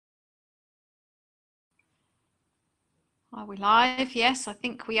Are we live? Yes, I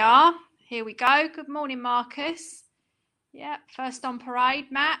think we are. Here we go. Good morning, Marcus. Yeah, first on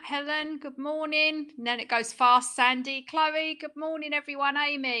parade. Matt, Helen, good morning. And then it goes fast. Sandy, Chloe, good morning, everyone.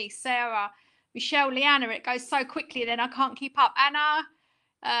 Amy, Sarah, Michelle, Leanna. It goes so quickly, then I can't keep up. Anna,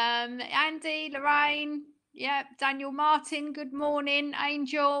 Andy, Lorraine, yeah, Daniel Martin, good morning.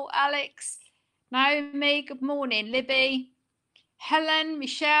 Angel, Alex, Naomi, good morning. Libby, Helen,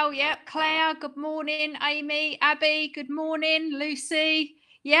 Michelle, yep, Claire, good morning. Amy, Abby, good morning. Lucy,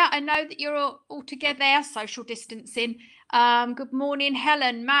 yeah, I know that you're all together there, social distancing. Good morning,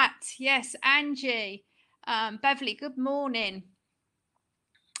 Helen, Matt, yes, Angie, Beverly, good morning.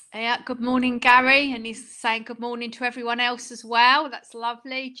 Yeah, good morning, Gary, and he's saying good morning to everyone else as well. That's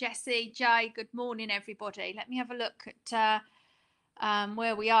lovely. Jessie, Jay, good morning, everybody. Let me have a look at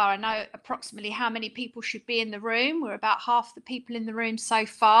where we are. I know approximately how many people should be in the room. We're about half the people in the room so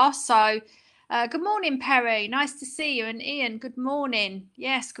far. So good morning, Perry. Nice to see you. And Ian, good morning.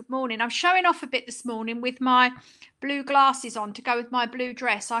 Yes, good morning. I'm showing off a bit this morning with my blue glasses on to go with my blue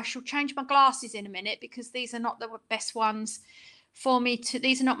dress. I shall change my glasses in a minute because these are not the best ones for me to,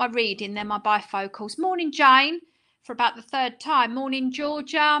 these are not my reading, they're my bifocals. Morning, Jane, for about the third time. Morning,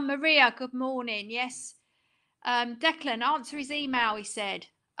 Georgia. Maria, good morning. Yes. Declan, answer his email, he said.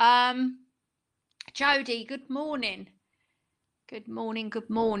 Jody, good morning. Good morning, good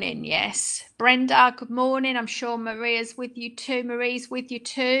morning, yes. Brenda, good morning. I'm sure Maria's with you too. Marie's with you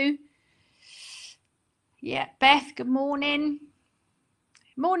too. Yeah, Beth, good morning.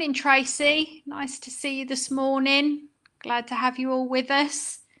 Morning, Tracy. Nice to see you this morning. Glad to have you all with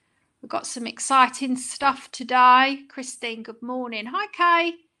us. We've got some exciting stuff today. Christine, good morning. Hi,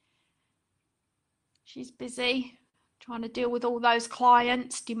 Kay. She's busy trying to deal with all those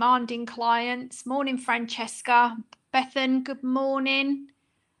clients, demanding clients. Morning, Francesca. Bethan, good morning.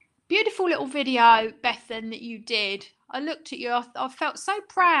 Beautiful little video, Bethan, that you did. I looked at you, I felt so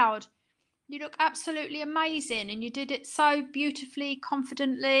proud. You look absolutely amazing and you did it so beautifully,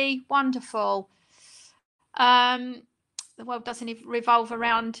 confidently, wonderful. The world doesn't revolve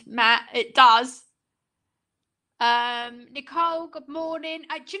around Matt. It does. Nicole, good morning.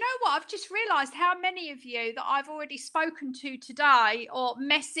 Do you know what? I've just realised how many of you that I've already spoken to today or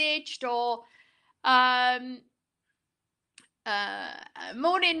messaged or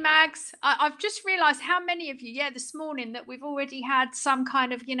morning, Mags. I've just realised how many of you, this morning that we've already had some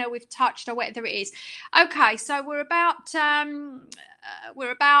kind of, we've touched or whatever it is. Okay, so we're about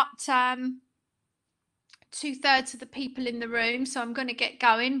 2/3 of the people in the room, so I'm going to get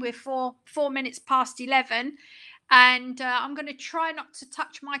going. We're 4 minutes past 11. And I'm going to try not to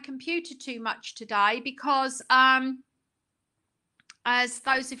touch my computer too much today because as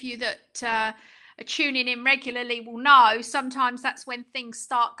those of you that are tuning in regularly will know, sometimes that's when things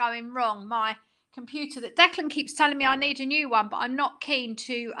start going wrong. My computer that Declan keeps telling me I need a new one, but I'm not keen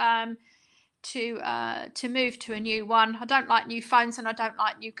to move to a new one. I don't like new phones and I don't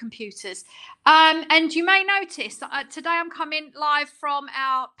like new computers. And you may notice that today I'm coming live from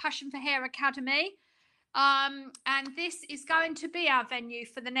our Passion for Hair Academy. And this is going to be our venue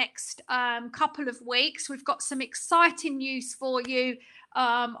for the next couple of weeks. We've got some exciting news for you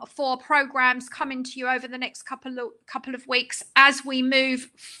for programs coming to you over the next couple of weeks as we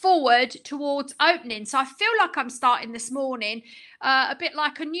move forward towards opening. So I feel like I'm starting this morning a bit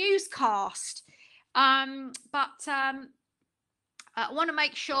like a newscast, but I want to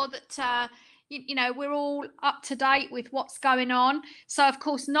make sure that we're all up to date with what's going on. So, of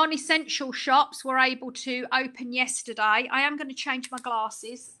course, non-essential shops were able to open yesterday. I am going to change my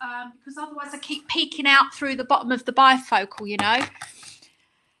glasses because otherwise I keep peeking out through the bottom of the bifocal,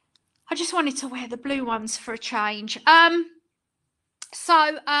 I just wanted to wear the blue ones for a change.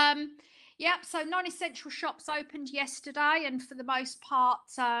 So non-essential shops opened yesterday, and for the most part,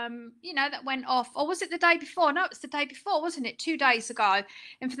 that went off. Or was it the day before? No, it was the day before, wasn't it? 2 days ago.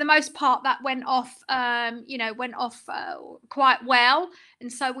 And for the most part, that went off, quite well.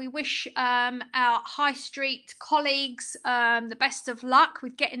 And so we wish our high street colleagues the best of luck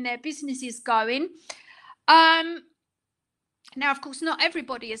with getting their businesses going. Now, of course, not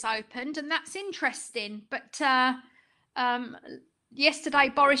everybody has opened, and that's interesting. But yesterday,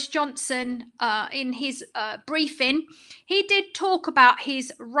 Boris Johnson, in his briefing, he did talk about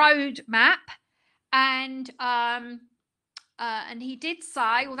his roadmap, and he did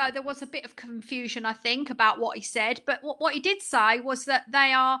say, although there was a bit of confusion, I think, about what he said, but what he did say was that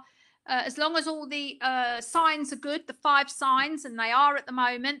they are, as long as all the signs are good, the 5 signs, and they are at the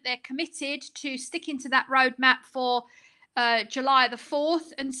moment, they're committed to sticking to that roadmap for July the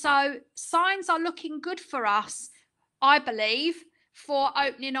 4th. And so signs are looking good for us, I believe. for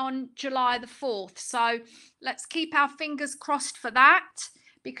opening on July the 4th. So let's keep our fingers crossed for that,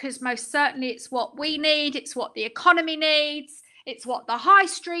 because most certainly it's what we need, it's what the economy needs, it's what the high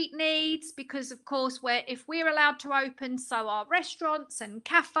street needs, because of course if we're allowed to open, so are restaurants and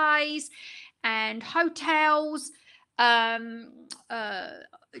cafes and hotels, all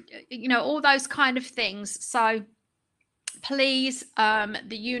those kind of things. So please, the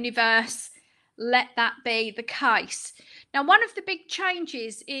universe, let that be the case. Now, one of the big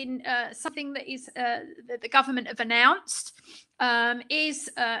changes in something that is that the government have announced is,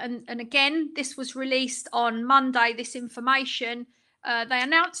 and again, this was released on Monday, this information. They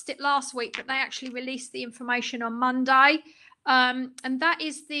announced it last week, but they actually released the information on Monday. And that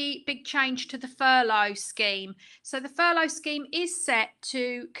is the big change to the furlough scheme. So the furlough scheme is set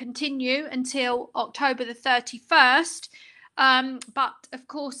to continue until October the 31st. But of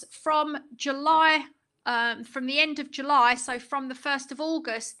course, from July, from the end of July, so from the 1st of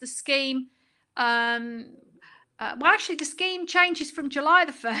August, the scheme, the scheme changes from July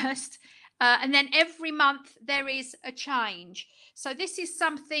the 1st, and then every month there is a change. So this is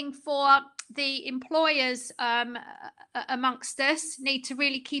something for the employers amongst us need to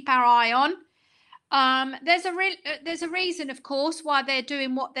really keep our eye on. There's a reason, of course, why they're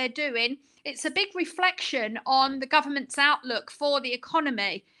doing what they're doing. It's a big reflection on the government's outlook for the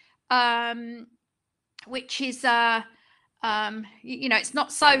economy, which is, it's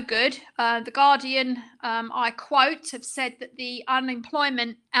not so good. The Guardian, I quote, have said that the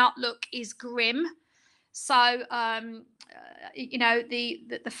unemployment outlook is grim. So, the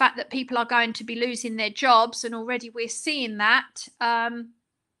fact that people are going to be losing their jobs, and already we're seeing that,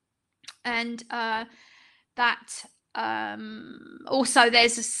 also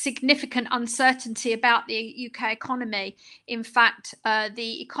there's a significant uncertainty about the UK economy. In fact,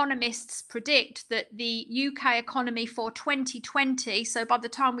 the economists predict that the UK economy for 2020, so by the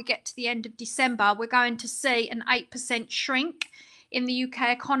time we get to the end of December, we're going to see an 8% shrink in the UK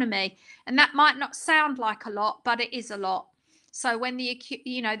economy. And that might not sound like a lot, but it is a lot. So when the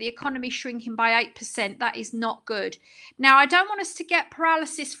economy shrinking by 8%, that is not good. Now, I don't want us to get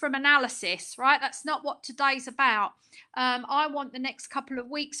paralysis from analysis, right? That's not what today's about. I want the next couple of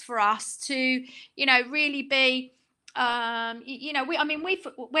weeks for us to, really be, when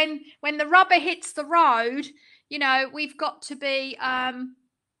the rubber hits the road, we've got to be,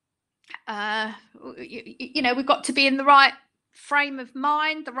 we've got to be in the right frame of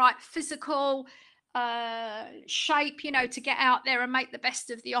mind, the right physical shape, to get out there and make the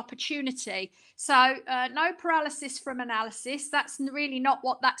best of the opportunity. So no paralysis from analysis. That's really not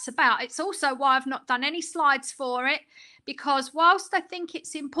what that's about. It's also why I've not done any slides for it, because whilst I think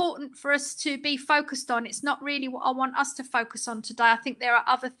it's important for us to be focused on, it's not really what I want us to focus on today. I think there are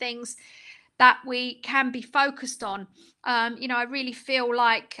other things that we can be focused on. I really feel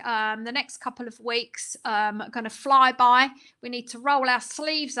like the next couple of weeks are going to fly by. We need to roll our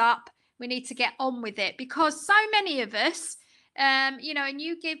sleeves up. We need to get on with it, because so many of us, and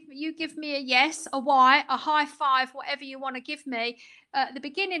you give me a yes, a Y, a high five, whatever you want to give me. At the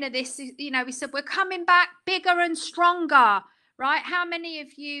beginning of this, we said we're coming back bigger and stronger, right? How many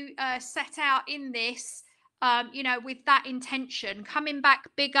of you set out in this, with that intention, coming back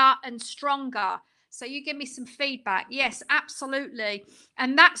bigger and stronger? So you give me some feedback. Yes, absolutely.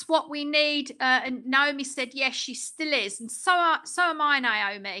 And that's what we need. And Naomi said, yes, she still is. And so am I,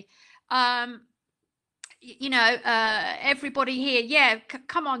 Naomi. Everybody here, yeah,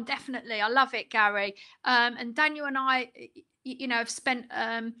 come on, definitely. I love it, Gary. And Daniel and I, have spent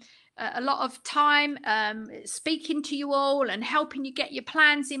a lot of time speaking to you all and helping you get your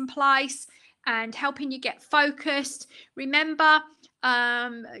plans in place and helping you get focused. Remember,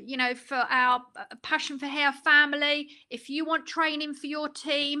 for our Passion for Hair family, if you want training for your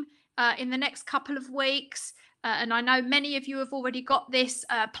team in the next couple of weeks, and I know many of you have already got this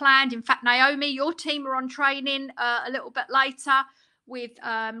planned. In fact, Naomi, your team are on training a little bit later with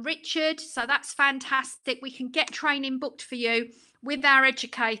Richard. So that's fantastic. We can get training booked for you with our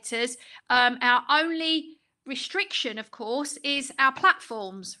educators. Our only restriction, of course, is our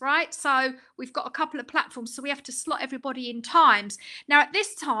platforms, right? So we've got a couple of platforms, so we have to slot everybody in times. Now, at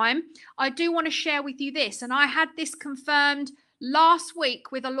this time, I do want to share with you this, and I had this confirmed last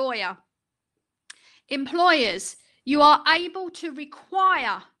week with a lawyer. Employers, you are able to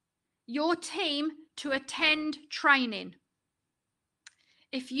require your team to attend training.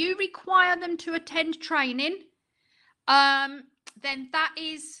 If you require them to attend training, then that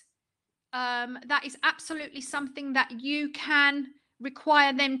is absolutely something that you can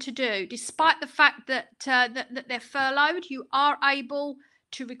require them to do. Despite the fact that that they're furloughed, you are able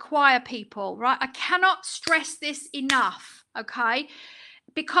to require people, right? I cannot stress this enough. okay?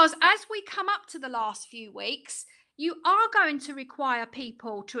 Because as we come up to the last few weeks, you are going to require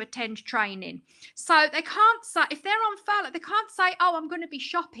people to attend training. So they can't say, if they're on furlough, they can't say, oh, I'm going to be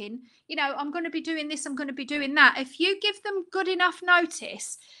shopping, you know, I'm going to be doing this, I'm going to be doing that. If you give them good enough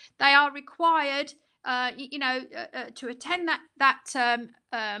notice, they are required, to attend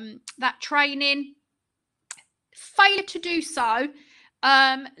that training. Failure to do so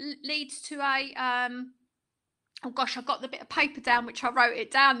leads to a oh gosh, I've got the bit of paper down which I wrote it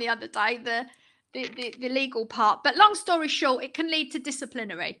down the other day, the legal part. But long story short, it can lead to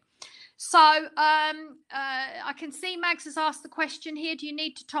disciplinary. So I can see Mags has asked the question here, do you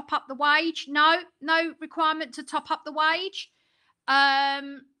need to top up the wage? No requirement to top up the wage.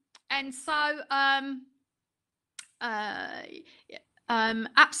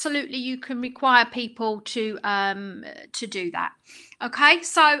 Absolutely, you can require people to do that. Okay,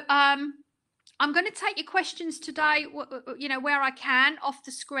 so I'm going to take your questions today, you know, where I can off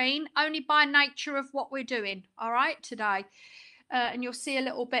the screen, only by nature of what we're doing, all right, today. And you'll see a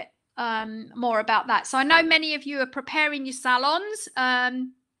little bit more about that. So I know many of you are preparing your salons,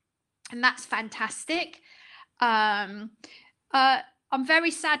 and that's fantastic. I'm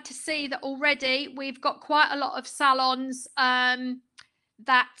very sad to see that already we've got quite a lot of salons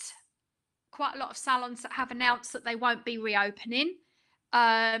that have announced that they won't be reopening.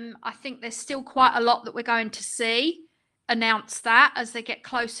 I think there's still quite a lot that we're going to see announce that as they get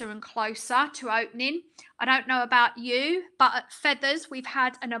closer and closer to opening. I don't know about you, but at Feathers, we've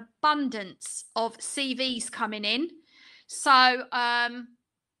had an abundance of CVs coming in. So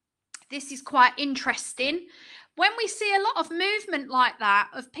this is quite interesting. When we see a lot of movement like that,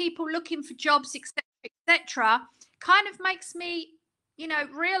 of people looking for jobs, etc., kind of makes me, you know,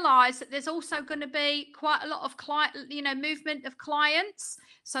 realize that there's also going to be quite a lot of movement of clients.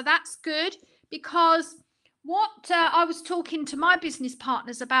 So that's good, because what I was talking to my business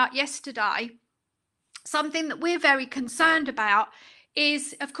partners about yesterday, something that we're very concerned about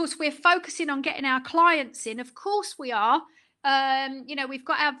is, of course, we're focusing on getting our clients in. Of course we are. We've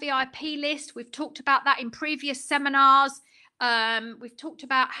got our VIP list. We've talked about that in previous seminars. We've talked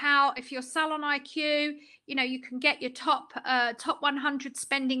about how if you're Salon IQ, you know, you can get your top 100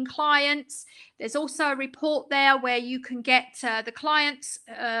 spending clients. There's also a report there where you can get the clients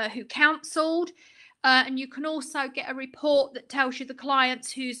who cancelled, and you can also get a report that tells you the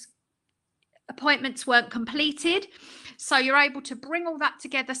clients whose appointments weren't completed. So you're able to bring all that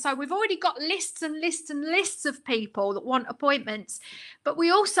together. So we've already got lists and lists and lists of people that want appointments, but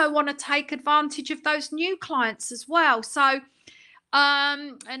we also want to take advantage of those new clients as well. So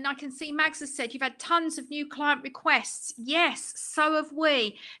and I can see Mags has said you've had tons of new client requests. Yes, so have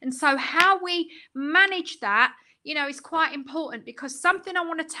we. And so how we manage that, you know, is quite important, because something I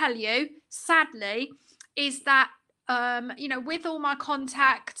want to tell you, sadly, is that with all my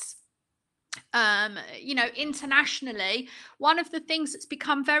contacts internationally, one of the things that's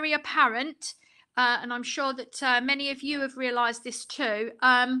become very apparent, and I'm sure that many of you have realized this too,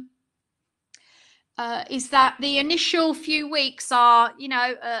 is that the initial few weeks are, you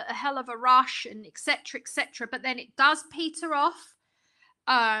know, a hell of a rush and etc., but then it does peter off.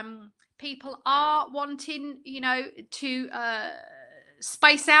 People are wanting, you know, to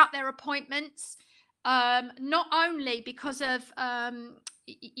space out their appointments, not only because of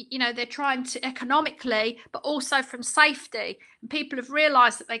they're trying to economically, but also from safety. And people have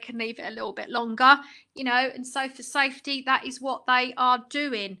realized that they can leave it a little bit longer, you know, and so for safety, that is what they are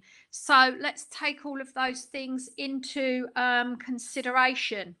doing. So let's take all of those things into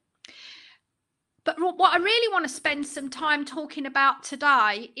consideration. But what I really want to spend some time talking about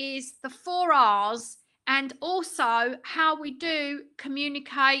today is the 4 R's, and also how we do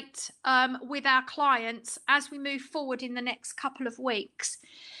communicate with our clients as we move forward in the next couple of weeks.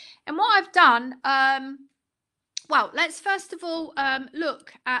 And what I've done, let's first of all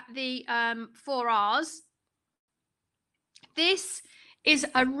look at the 4 R's. This is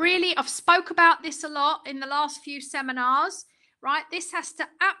I've spoke about this a lot in the last few seminars, right? This has to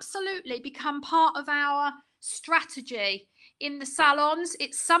absolutely become part of our strategy in the salons.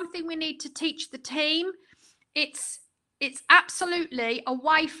 It's something we need to teach the team. It's absolutely a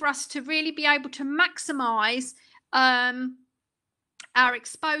way for us to really be able to maximize our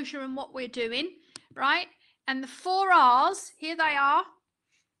exposure and what we're doing, right? And the 4 R's, here they are: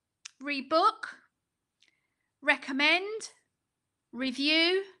 rebook, recommend,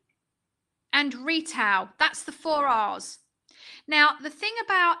 review, and retail. That's the 4 R's. Now, the thing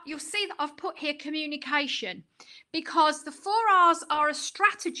about, you'll see that I've put here communication, because the 4 R's are a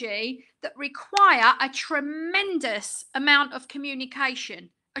strategy that require a tremendous amount of communication,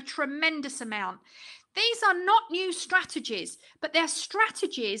 a tremendous amount. These are not new strategies, but they're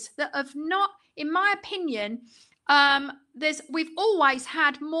strategies that have not, in my opinion, we've always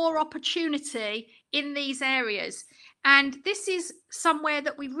had more opportunity in these areas. And this is somewhere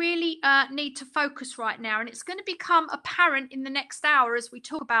that we really need to focus right now. And it's going to become apparent in the next hour as we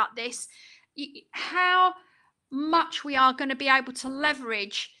talk about this, how much we are going to be able to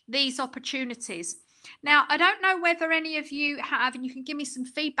leverage these opportunities. Now, I don't know whether any of you have, and you can give me some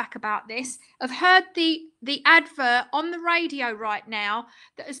feedback about this, have heard the advert on the radio right now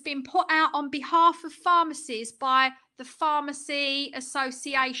that has been put out on behalf of pharmacies by the Pharmacy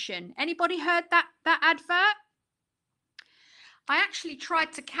Association. Anybody heard that advert? I actually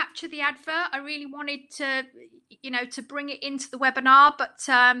tried to capture the advert. I really wanted to, to bring it into the webinar, but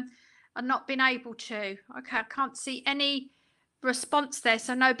I've not been able to. Okay, I can't see any response there,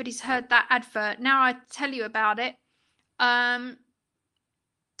 so nobody's heard that advert. Now I tell you about it. A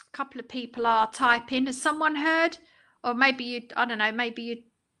couple of people are typing. Has someone heard? Or maybe I don't know,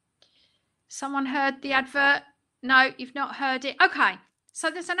 someone heard the advert? No, you've not heard it. Okay,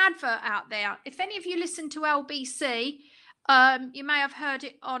 so there's an advert out there. If any of you listen to LBC, you may have heard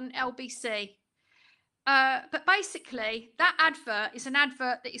it on LBC. But basically, that advert is an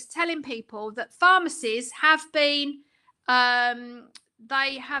advert that is telling people that pharmacies have been, they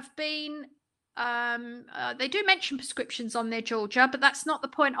do mention prescriptions on there, Georgia, but that's not the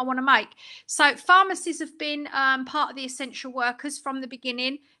point I want to make. So pharmacies have been part of the essential workers from the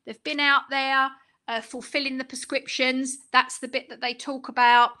beginning. They've been out there fulfilling the prescriptions. That's the bit that they talk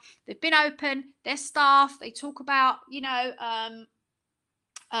about. They've been open, their staff, they talk about,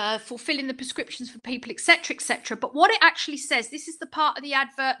 fulfilling the prescriptions for people, etc., etc. But what it actually says, this is the part of the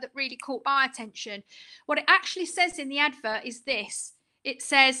advert that really caught my attention. What it actually says in the advert is this. It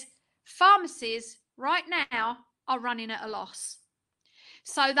says, pharmacies right now are running at a loss.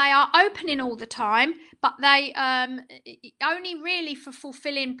 So they are opening all the time, but they only really for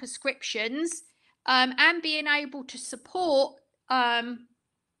fulfilling prescriptions and being able to support the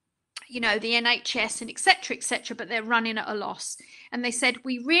NHS and etc., but they're running at a loss. And they said,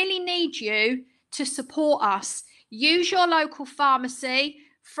 we really need you to support us. Use your local pharmacy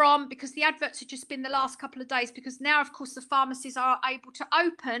because the adverts have just been the last couple of days, because now, of course, the pharmacies are able to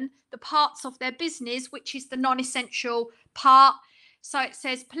open the parts of their business, which is the non-essential part. So it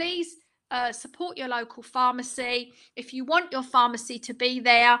says, please support your local pharmacy. If you want your pharmacy to be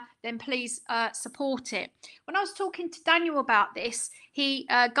there, then please support it. When I was talking to Daniel about this, he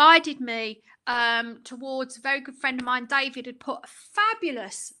guided me towards a very good friend of mine. David had put a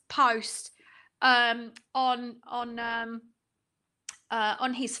fabulous post on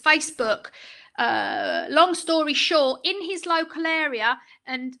his Facebook. Long story short, in his local area,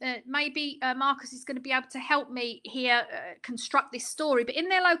 and maybe Marcus is going to be able to help me here construct this story, but in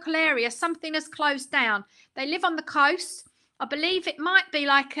their local area, something has closed down. They live on the coast. I believe it might be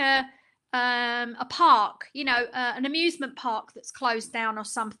like a park, an amusement park that's closed down or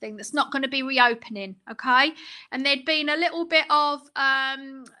something that's not going to be reopening. Okay. And there'd been a little bit of,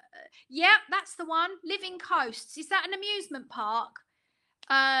 yeah, that's the one, Living Coasts. Is that an amusement park?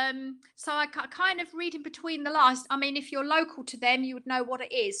 So I kind of read in between the lines. I mean, if you're local to them, you would know what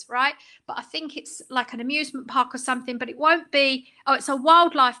it is, right? But I think it's like an amusement park or something, but it won't be. Oh, it's a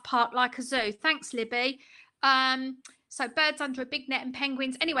wildlife park like a zoo. Thanks, Libby. So birds under a big net and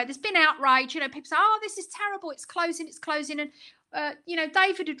penguins. Anyway, there's been outrage. People say, oh, this is terrible. It's closing. And,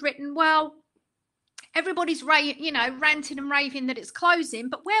 David had written, well, everybody's ranting and raving that it's closing,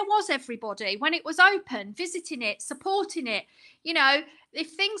 but where was everybody when it was open, visiting it, supporting it?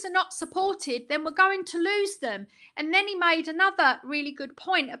 If things are not supported, then we're going to lose them. And then he made another really good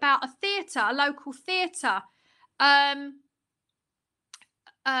point about a local theatre.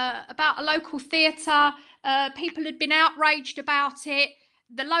 People had been outraged about it.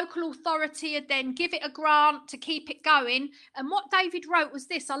 The local authority had then give it a grant to keep it going. And what David wrote was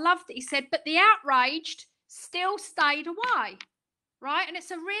this. I loved it. He said, but the outraged still stayed away, right? And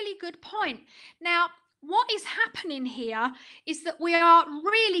it's a really good point. Now, what is happening here is that we are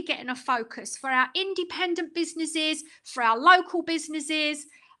really getting a focus for our independent businesses, for our local businesses.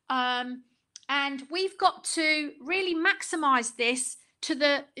 And we've got to really maximize this to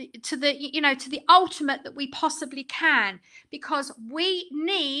the ultimate that we possibly can, because we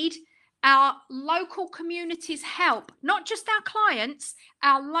need our local community's help, not just our clients,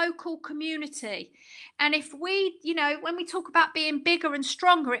 our local community. And if we, when we talk about being bigger and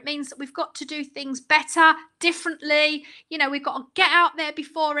stronger, it means that we've got to do things better, differently. We've got to get out there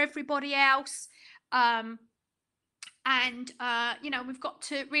before everybody else. And we've got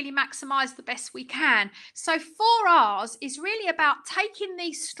to really maximize the best we can. So 4Rs is really about taking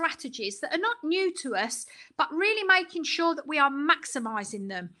these strategies that are not new to us, but really making sure that we are maximizing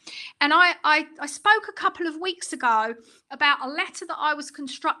them. And I spoke a couple of weeks ago about a letter that I was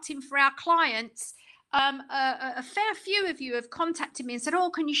constructing for our clients. A fair few of you have contacted me and said, oh,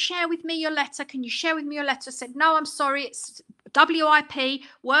 can you share with me your letter? Can you share with me your letter? I said, no, I'm sorry, it's WIP,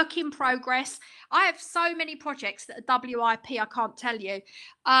 work in progress. I have so many projects that are WIP, I can't tell you.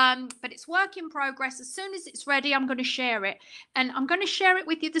 But it's work in progress. As soon as it's ready, I'm going to share it. And I'm going to share it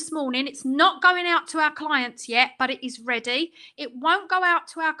with you this morning. It's not going out to our clients yet, but it is ready. It won't go out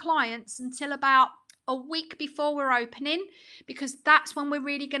to our clients until about a week before we're opening, because that's when we're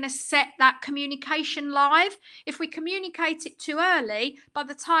really going to set that communication live. If we communicate it too early, by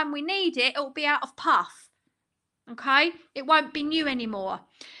the time we need it, it'll be out of puff. Okay, it won't be new anymore.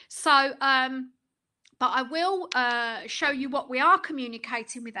 So but I will show you what we are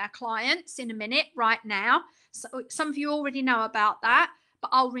communicating with our clients in a minute right now. So some of you already know about that,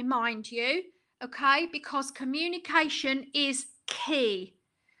 but I'll remind you, okay, because communication is key.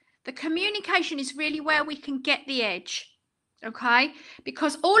 The communication is really where we can get the edge, okay?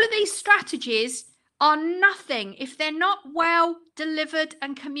 Because all of these strategies are nothing if they're not well delivered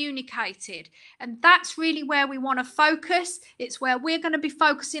and communicated. And that's really where we want to focus. It's where we're going to be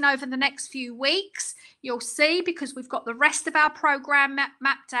focusing over the next few weeks. You'll see, because we've got the rest of our program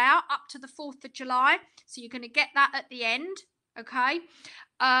mapped out up to the 4th of July. So you're going to get that at the end, okay?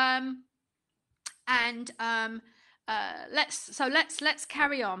 Let's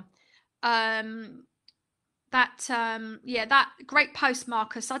carry on. That great post,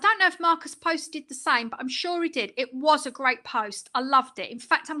 Marcus. I don't know if Marcus posted the same, but I'm sure he did. It was a great post. I loved it. In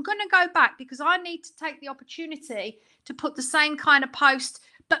fact, I'm going to go back because I need to take the opportunity to put the same kind of post,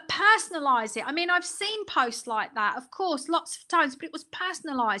 but personalize it. I mean, I've seen posts like that, of course, lots of times, but it was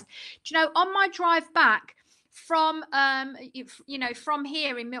personalized. Do you know, on my drive back from from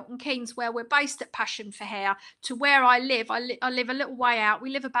here in Milton Keynes, where we're based at Passion for Hair, to where I live a little way out. We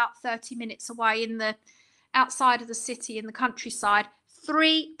live about 30 minutes away in the outside of the city, in the countryside.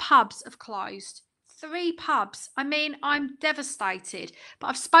 3 pubs have closed. 3 pubs. I mean, I'm devastated. But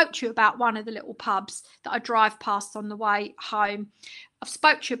I've spoke to you about one of the little pubs that I drive past on the way home. I've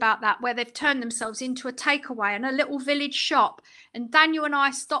spoke to you about that, where they've turned themselves into a takeaway and a little village shop. And Daniel and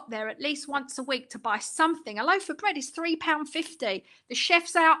I stop there at least once a week to buy something. A loaf of bread is £3.50. The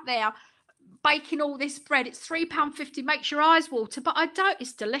chef's out there baking all this bread. It's £3.50. Makes your eyes water. But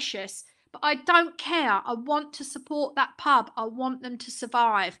it's delicious. But I don't care. I want to support that pub. I want them to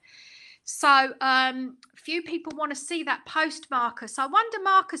survive. So few people want to see that post, Marcus. I wonder,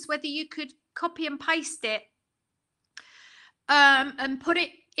 Marcus, whether you could copy and paste it and put it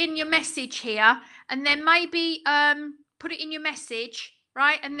in your message here, and then maybe put it in your message,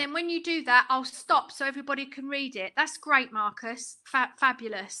 right? And then when you do that, I'll stop so everybody can read it. That's great, Marcus.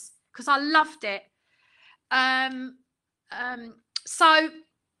 Fabulous, because I loved it. So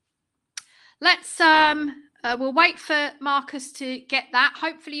let's we'll wait for Marcus to get that.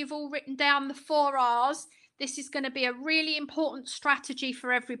 Hopefully you've all written down the 4Rs. This is going to be a really important strategy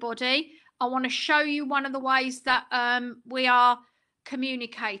for everybody. I want to show you one of the ways that we are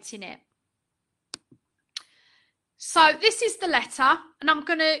communicating it. So this is the letter, and I'm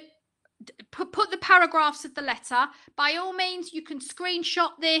going to put the paragraphs of the letter. By all means, you can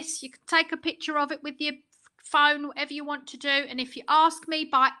screenshot this. You can take a picture of it with your phone, whatever you want to do. And if you ask me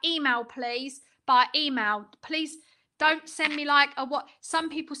by email, please, don't send me like some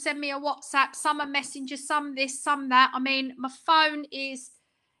people send me a WhatsApp, some a messenger, some this, some that. I mean, my phone is,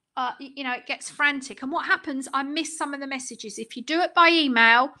 it gets frantic. And what happens, I miss some of the messages. If you do it by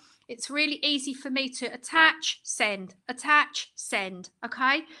email, it's really easy for me to attach, send.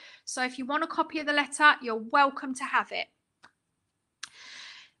 Okay. So if you want a copy of the letter, you're welcome to have it.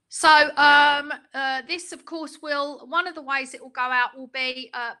 So this, of course, one of the ways it will go out will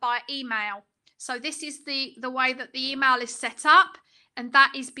be by email. So this is the way that the email is set up. And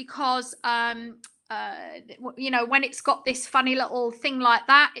that is because, when it's got this funny little thing like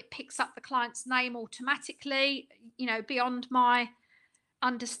that, it picks up the client's name automatically, beyond my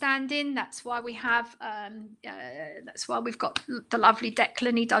understanding. That's why we have that's why we've got the lovely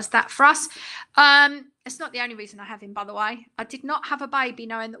Declan. He does that for us. It's not the only reason I have him, by the way. I did not have a baby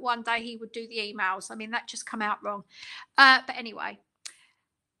knowing that one day he would do the emails. I mean, that just come out wrong. But anyway,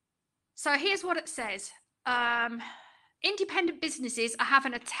 so here's what it says. Independent businesses are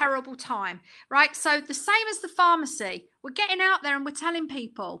having a terrible time, right? So the same as the pharmacy, we're getting out there and we're telling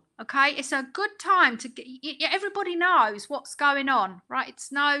people, okay, it's a good time to get, everybody knows what's going on, right?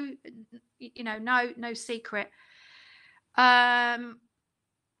 It's no secret. Okay,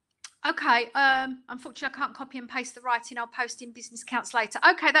 unfortunately, I can't copy and paste the writing. I'll post in business accounts later.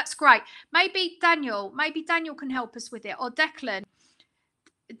 Okay, that's great. Maybe Daniel can help us with it, or Declan.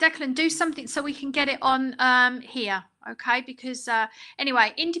 Declan, do something so we can get it on here, okay? Because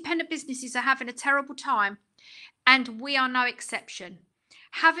anyway, independent businesses are having a terrible time, and we are no exception.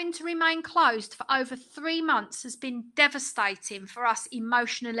 Having to remain closed for over 3 months has been devastating for us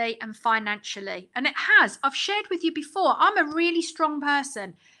emotionally and financially. And it has. I've shared with you before, I'm a really strong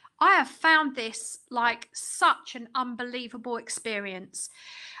person. I have found this like such an unbelievable experience.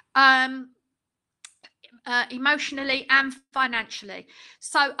 Emotionally and financially.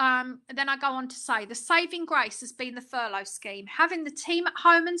 So then I go on to say the saving grace has been the furlough scheme. Having the team at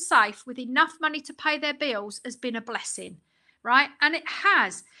home and safe with enough money to pay their bills has been a blessing, right? And it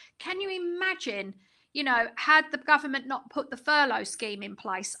has. Can you imagine, had the government not put the furlough scheme in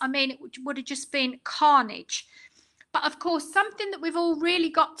place? I mean, it would have just been carnage. But of course, something that we've all really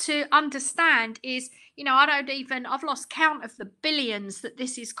got to understand is, I've lost count of the billions that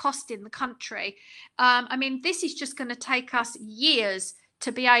this is costing the country. I mean, this is just going to take us years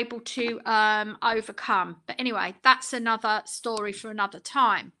to be able to overcome. But anyway, that's another story for another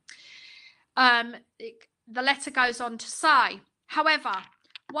time. The letter goes on to say, however,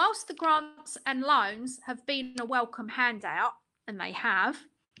 whilst the grants and loans have been a welcome handout, and they have,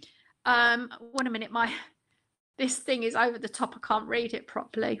 wait a minute, this thing is over the top. I can't read it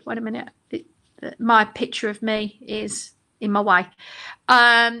properly. Wait a minute. My picture of me is in my way.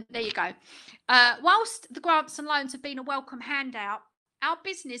 There you go. Whilst the grants and loans have been a welcome handout, our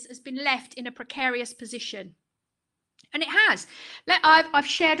business has been left in a precarious position. And it has. I've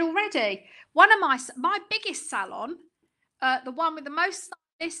shared already. One of my biggest salon, the one with the most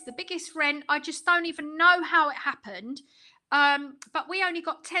stylists, the biggest rent, I just don't even know how it happened. But we only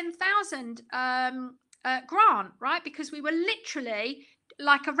got 10,000 grant, right? Because we were literally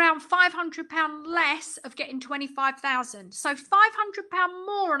like around £500 less of getting 25,000. So £500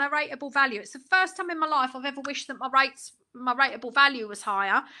 more on a rateable value. It's the first time in my life I've ever wished that my rateable value was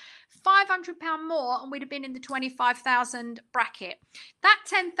higher. £500 more, and we'd have been in the 25,000 bracket. That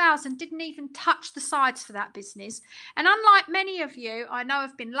 10,000 didn't even touch the sides for that business. And unlike many of you, I know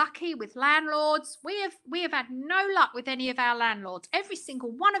have been lucky with landlords. We have had no luck with any of our landlords. Every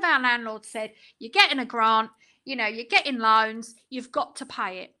single one of our landlords said, you're getting a grant, you're getting loans, you've got to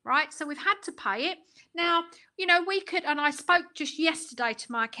pay it, right? So we've had to pay it. Now, we could, and I spoke just yesterday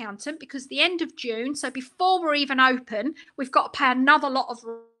to my accountant, because the end of June, so before we're even open, we've got to pay another lot of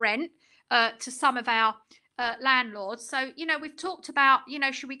rent to some of our landlords. So, we've talked about,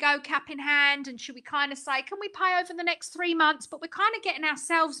 should we go cap in hand, and should we kind of say, can we pay over the next 3 months? But we're kind of getting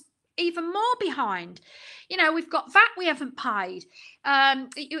ourselves even more behind. We've got VAT we haven't paid.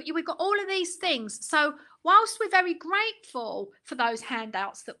 We've got all of these things. So whilst we're very grateful for those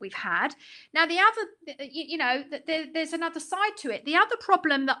handouts that we've had, now the other, there's another side to it. The other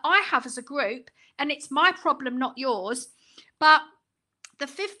problem that I have as a group, and it's my problem, not yours, but the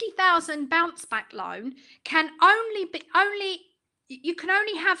 50,000 bounce back loan can you can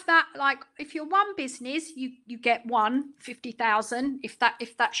only have that, like, if you're one business, you get 50,000 if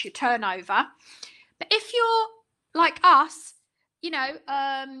that's your turnover. But if you're like us, we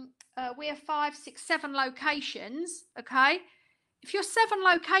have 5, 6, 7 locations. Okay, if you're 7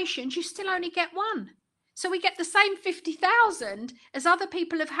 locations, you still only get one. So we get the same 50,000 as other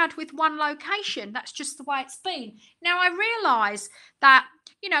people have had with one location. That's just the way it's been. Now, I realise that,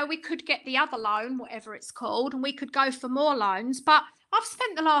 we could get the other loan, whatever it's called, and we could go for more loans. But I've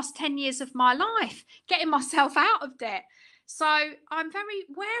spent the last 10 years of my life getting myself out of debt. So I'm very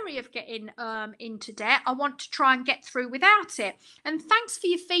wary of getting into debt. I want to try and get through without it. And thanks for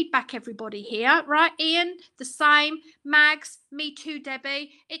your feedback, everybody here, right? Ian, the same. Mags, me too,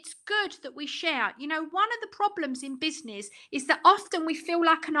 Debbie. It's good that we share. One of the problems in business is that often we feel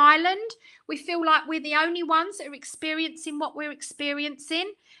like an island. We feel like we're the only ones that are experiencing what we're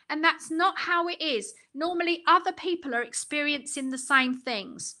experiencing. And that's not how it is. Normally, other people are experiencing the same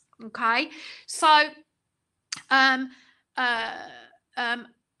things. Okay? So, I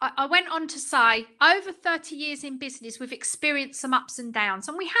went on to say, over 30 years in business, we've experienced some ups and downs,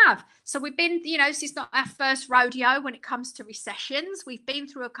 and we have. So we've been, this is not our first rodeo when it comes to recessions. We've been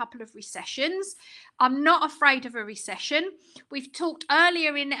through a couple of recessions. I'm not afraid of a recession. We've talked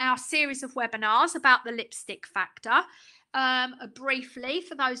earlier in our series of webinars about the lipstick factor. Briefly,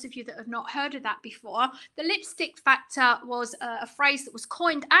 for those of you that have not heard of that before, the lipstick factor was a phrase that was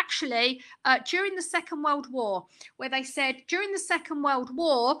coined actually during the Second World War, where they said during the Second World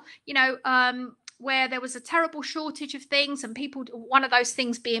War, where there was a terrible shortage of things, and one of those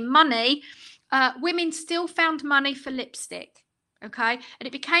things being money, women still found money for lipstick. Okay, and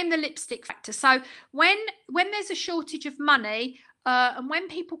it became the lipstick factor. So when there's a shortage of money, and when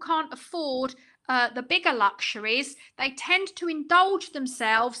people can't afford the bigger luxuries, they tend to indulge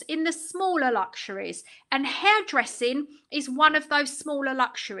themselves in the smaller luxuries, and hairdressing is one of those smaller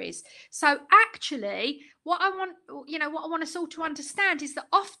luxuries. So actually, what I want us all to understand is that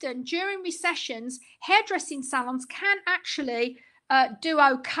often during recessions, hairdressing salons can actually do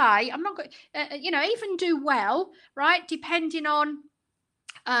okay. I'm not going, even do well, right? Depending on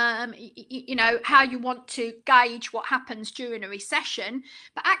how you want to gauge what happens during a recession.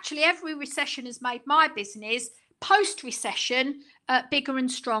 But actually, every recession has made my business post-recession bigger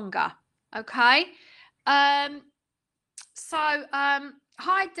and stronger. Okay. Hi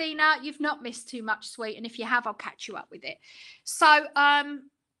Dina, you've not missed too much, sweet, and if you have, I'll catch you up with it. So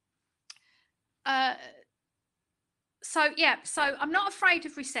I'm not afraid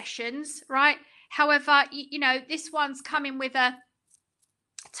of recessions, right? However, this one's coming with a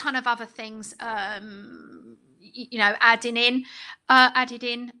ton of other things added in,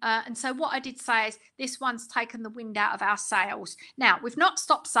 and so what I did say is this one's taken the wind out of our sails. Now, we've not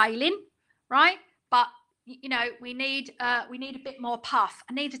stopped sailing, right? But we need a bit more puff.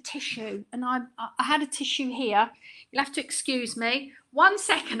 I need a tissue, and I had a tissue here. You'll have to excuse me 1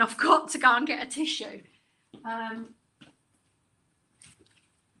 second. I've got to go and get a tissue. I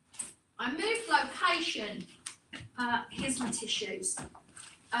moved location. Here's my tissues.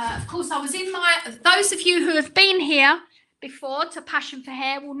 Of course, I was in those of you who have been here before to Passion for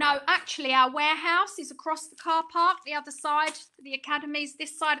Hair will know actually our warehouse is across the car park, the other side, the academy's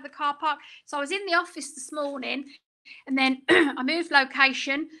this side of the car park. So I was in the office this morning, and then I moved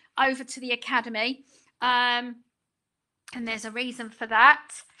location over to the academy, and there's a reason for that.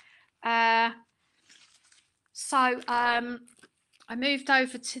 I moved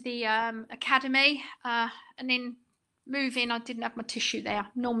over to the academy, and then moving, I didn't have my tissue there.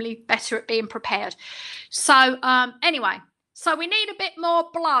 Normally better at being prepared. So anyway, so we need a bit more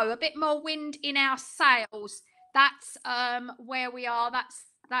blow, a bit more wind in our sails. That's where we are.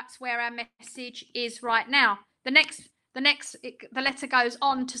 That's where our message is right now. The letter goes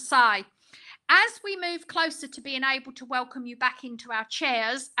on to say, as we move closer to being able to welcome you back into our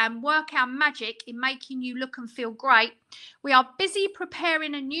chairs and work our magic in making you look and feel great, we are busy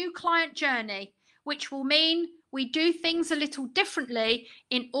preparing a new client journey, which will mean we do things a little differently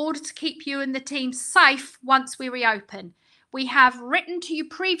in order to keep you and the team safe once we reopen. We have written to you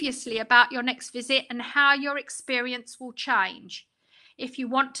previously about your next visit and how your experience will change. If you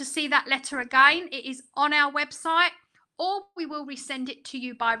want to see that letter again, it is on our website, or we will resend it to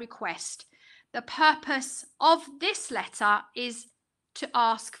you by request. The purpose of this letter is to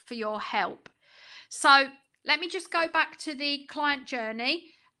ask for your help. So let me just go back to the client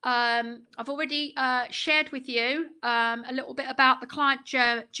journey. I've already shared with you a little bit about the client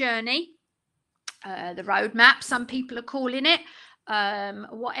journey, the roadmap, some people are calling it,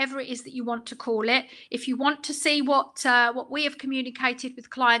 whatever it is that you want to call it. If you want to see what we have communicated with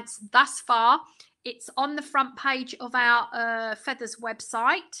clients thus far, it's on the front page of our Feathers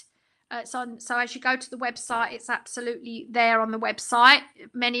website. So as you go to the website, it's absolutely there on the website.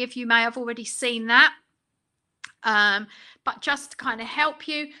 Many of you may have already seen that. But just to kind of help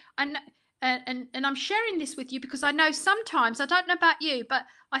you, and I'm sharing this with you because I know sometimes, I don't know about you, but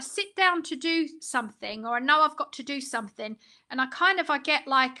I sit down to do something, or I know I've got to do something, and I get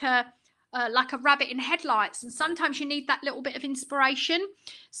like a rabbit in headlights, and sometimes you need that little bit of inspiration.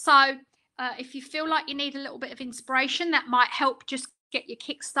 So if you feel like you need a little bit of inspiration, that might help just get your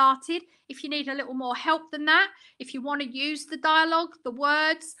kick started. If you need a little more help than that, if you want to use the dialogue, the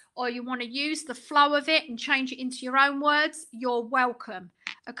words, or you want to use the flow of it and change it into your own words, you're welcome.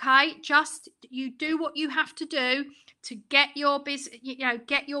 Okay, just you do what you have to do to get your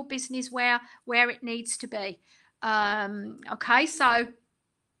business where it needs to be. Okay, so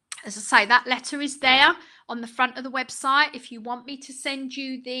as I say, that letter is there on the front of the website. If you want me to send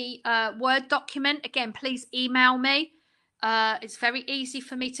you the Word document, again, please email me. It's very easy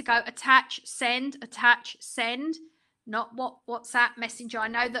for me to go attach, send, not WhatsApp Messenger. I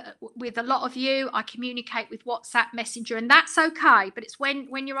know that with a lot of you, I communicate with WhatsApp Messenger, and that's okay. But it's when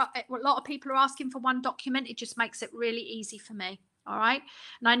a lot of people are asking for one document, it just makes it really easy for me. All right,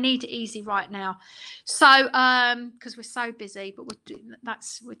 and I need it easy right now. So because we're so busy, but we'll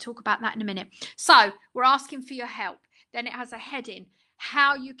talk about that in a minute. So we're asking for your help. Then it has a heading,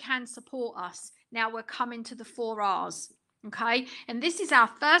 how you can support us. Now we're coming to the 4 R's. Okay, and this is our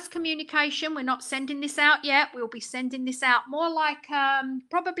first communication. We're not sending this out yet. We'll be sending this out more like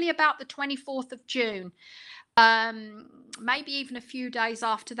probably about the 24th of June. maybe even a few days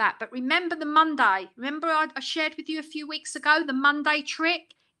after that. But remember the Monday. Remember I shared with you a few weeks ago, the Monday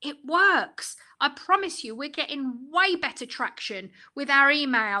trick? It works. I promise you, we're getting way better traction with our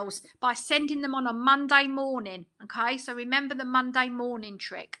emails by sending them on a Monday morning. Okay, so remember the Monday morning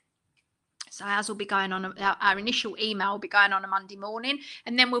trick. So ours will be going on, our initial email will be going on a Monday morning,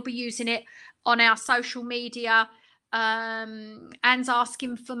 and then we'll be using it on our social media. Anne's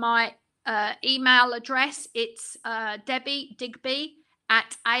asking for my email address. It's Debbie Digby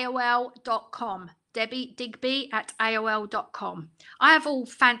at AOL.com. Debbie Digby at AOL.com. I have all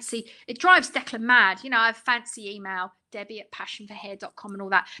fancy, it drives Declan mad. You know, I have fancy email, Debbie at passionforhair.com and all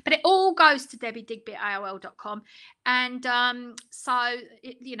that. But it all goes to Debbie Digby at AOL.com. And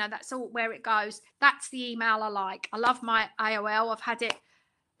you know, that's all where it goes. That's the email I like. I love my AOL. I've had it,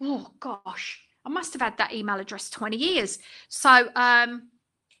 oh gosh, I must have had that email address 20 years. So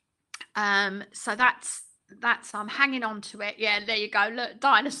so that's I'm hanging on to it. Yeah, there you go. Look,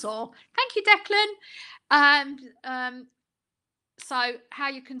 dinosaur. Thank you, Declan. So how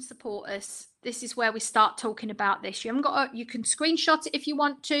you can support us. This is where we start talking about this. You haven't got you can screenshot it if you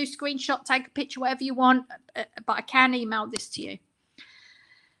want to, screenshot, take a picture, whatever you want, but I can email this to you.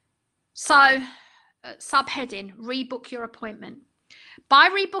 So subheading, rebook your appointment. By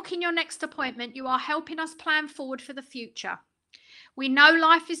rebooking your next appointment, you are helping us plan forward for the future. We know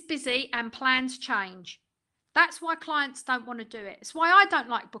life is busy and plans change. That's why clients don't want to do it. It's why I don't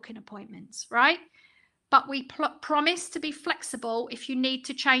like booking appointments, right? But we promise to be flexible if you need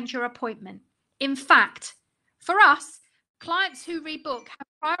to change your appointment. In fact, for us, clients who rebook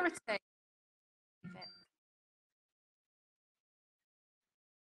have priority.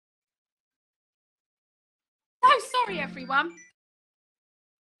 Oh, sorry, everyone.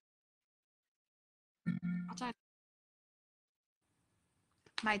 I don't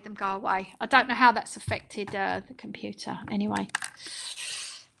made them go away. I don't know how that's affected the computer. Anyway,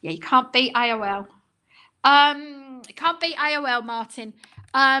 yeah, you can't beat AOL. Can't beat AOL, Martin.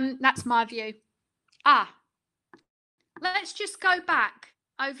 That's my view. Let's just go back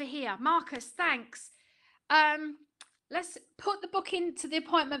over here. Marcus, thanks. Let's put the booking to the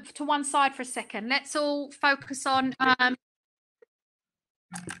appointment to one side for a second. Let's all focus on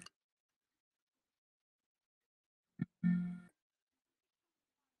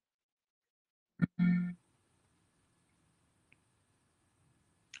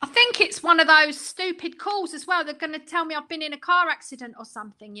I think it's one of those stupid calls as well. They're going to tell me I've been in a car accident or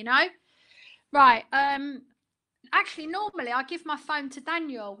something, you know? Right. Actually, normally I give my phone to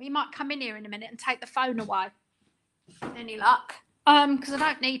Daniel. He might come in here in a minute and take the phone away. Any luck? Because I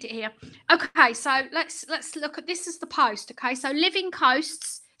don't need it here. Okay, so let's look at this as the post. Okay, so Living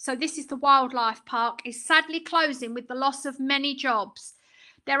Coasts. So this is the wildlife park, is sadly closing with the loss of many jobs.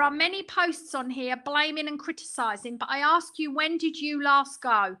 There are many posts on here blaming and criticising, but I ask you, when did you last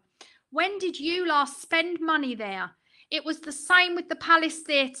go? When did you last spend money there? It was the same with the Palace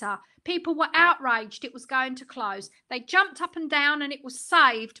Theatre. People were outraged it was going to close. They jumped up and down and it was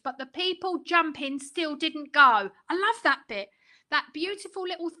saved, but the people jumping still didn't go. I love that bit. That beautiful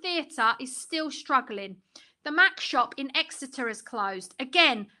little theatre is still struggling. The Mac shop in Exeter is closed.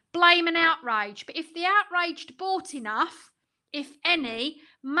 Again, blame and outrage. But if the outraged bought enough, if any,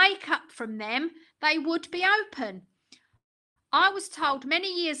 makeup from them, they would be open. I was told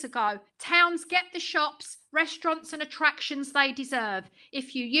many years ago, towns get the shops, restaurants and attractions they deserve.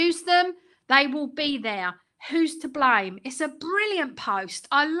 If you use them, they will be there. Who's to blame? It's a brilliant post.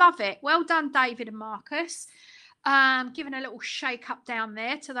 I love it. Well done, David and Marcus. Giving a little shake up down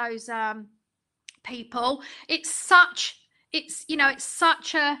there to those people. It's such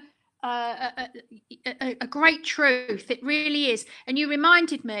a great truth. It really is. And you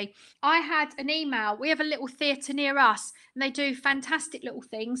reminded me, I had an email. We have a little theatre near us and they do fantastic little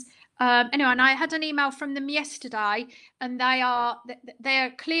things. Anyway, and I had an email from them yesterday, and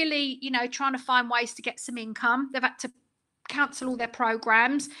they're clearly, you know, trying to find ways to get some income. They've had to cancel all their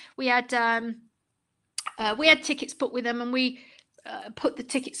programs. We had tickets booked with them, and we put the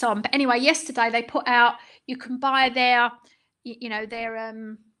tickets on. But anyway, yesterday they put out, you can buy their, you know, their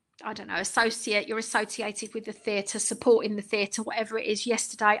I don't know, you're associated with the theatre, supporting the theatre, whatever it is.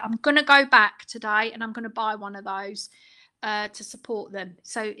 Yesterday, I'm going to go back today and I'm going to buy one of those to support them.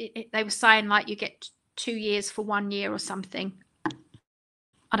 So they were saying like you get 2 years for 1 year or something.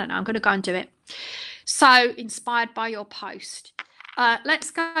 I don't know. I'm going to go and do it. So inspired by your post.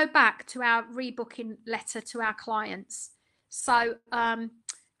 Let's go back to our rebooking letter to our clients. So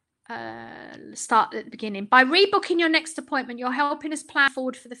start at the beginning. By rebooking your next appointment, you're helping us plan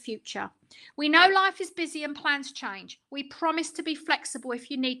forward for the future. We know life is busy and plans change. We promise to be flexible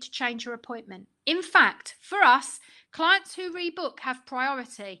if you need to change your appointment. In fact, for us, clients who rebook have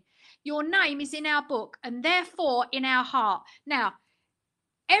priority. Your name is in our book and therefore in our heart. Now,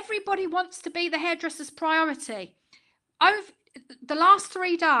 everybody wants to be the hairdresser's priority. Over the last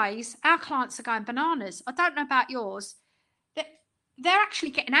 3 days, our clients are going bananas. I don't know about yours. They're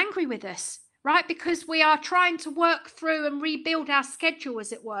actually getting angry with us, right? Because we are trying to work through and rebuild our schedule,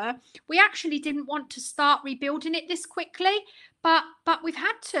 as it were. We actually didn't want to start rebuilding it this quickly, but we've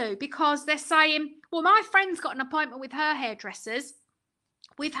had to, because they're saying, well, my friend's got an appointment with her hairdressers.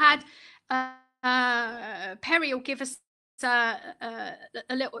 We've had Perry will give us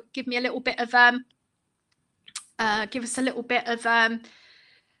give me a little bit of give us a little bit of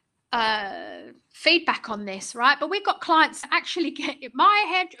feedback on this, right? But we've got clients actually get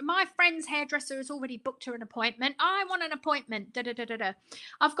my friend's hairdresser has already booked her an appointment. I want an appointment.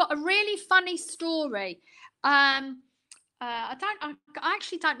 I've got a really funny story. I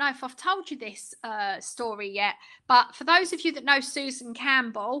actually don't know if I've told you this story yet, but for those of you that know Susan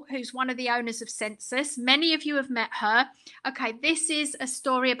Campbell, who's one of the owners of Census, many of you have met her. Okay, this is a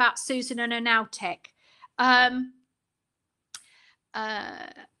story about Susan and her nail tech.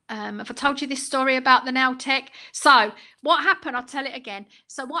 Have I told you this story about the nail tech? So what happened? I'll tell it again.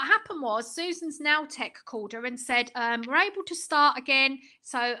 So what happened was Susan's nail tech called her and said, we're able to start again.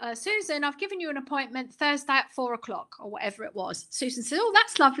 So Susan, I've given you an appointment Thursday at 4 o'clock or whatever it was. Susan said, oh,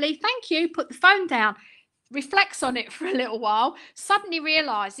 that's lovely. Thank you. Put the phone down, reflects on it for a little while, suddenly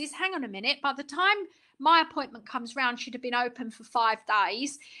realizes, hang on a minute, by the time my appointment comes round, she'd have been open for 5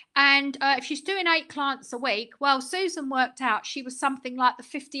 days. And if she's doing 8 clients a week, well, Susan worked out she was something like the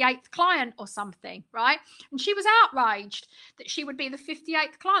 58th client or something, right? And she was outraged that she would be the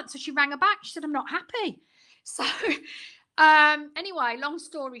 58th client. So she rang her back. She said, I'm not happy. So anyway, long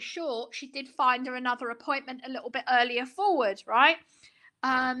story short, she did find her another appointment a little bit earlier forward, right?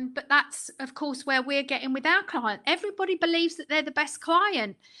 But that's, of course, where we're getting with our client. Everybody believes that they're the best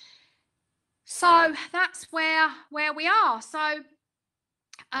client. So that's where we are. So,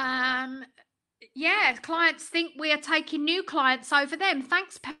 yeah, clients think we are taking new clients over them.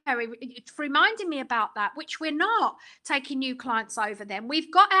 Thanks, Perry, for reminding me about that, which we're not taking new clients over them.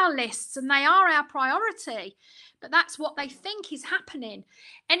 We've got our lists and they are our priority, but that's what they think is happening.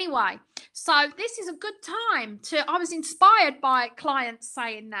 Anyway, so this is a good time I was inspired by clients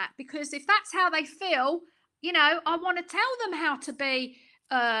saying that, because if that's how they feel, you know, I want to tell them how to be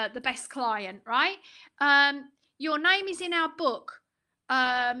the best client, right? Your name is in our book,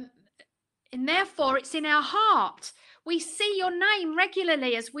 and therefore it's in our heart. We see your name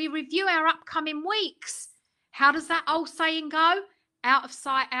regularly as we review our upcoming weeks. How does that old saying go? Out of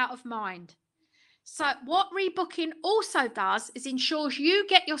sight, out of mind. So what rebooking also does is ensures you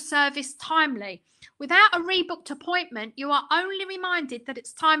get your service timely. Without a rebooked appointment, you are only reminded that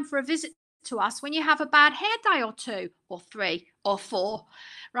it's time for a visit to us when you have a bad hair day or 2 or 3 or 4,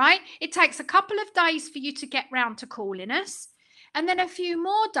 right? It takes a couple of days for you to get round to calling us, and then a few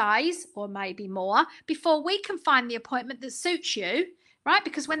more days or maybe more before we can find the appointment that suits you, right?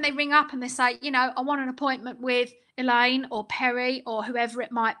 Because when they ring up and they say, you know, I want an appointment with Elaine or Perry or whoever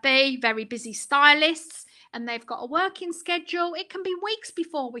it might be, very busy stylists, and they've got a working schedule, it can be weeks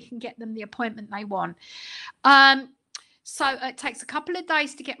before we can get them the appointment they want. So it takes a couple of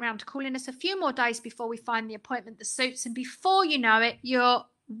days to get round to calling us, a few more days before we find the appointment that suits. And before you know it, you're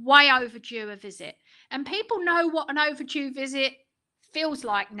way overdue a visit. And people know what an overdue visit feels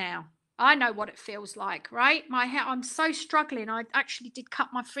like now. I know what it feels like, right? My hair, I'm so struggling. I actually did cut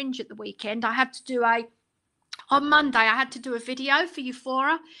my fringe at the weekend. I had to do on Monday, I had to do a video for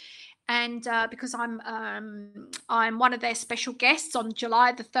Euphora. And because I'm one of their special guests on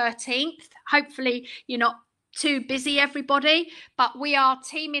July the 13th. Hopefully you're not too busy, everybody, but we are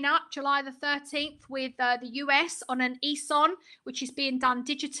teaming up July the 13th with the US on an ESON, which is being done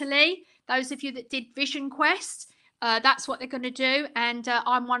digitally. Those of you that did Vision Quest, that's what they're going to do, and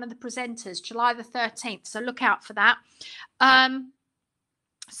I'm one of the presenters, July the 13th, so look out for that.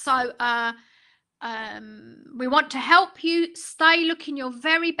 We want to help you stay looking your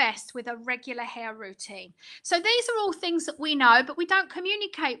very best with a regular hair routine. So these are all things that we know, but we don't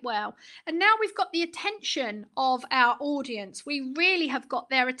communicate well. And now we've got the attention of our audience. We really have got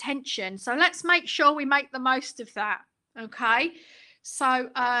their attention. So let's make sure we make the most of that. Okay. So,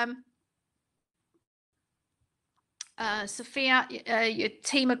 Sophia, your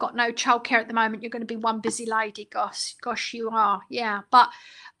team have got no childcare at the moment. You're going to be one busy lady. Gosh, you are. Yeah. But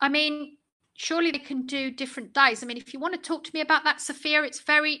I mean, surely they can do different days. I mean, if you want to talk to me about that, Sophia, it's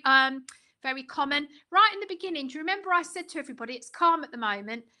very very common. Right in the beginning, do you remember I said to everybody it's calm at the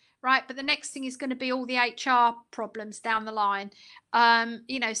moment, right? But the next thing is going to be all the HR problems down the line.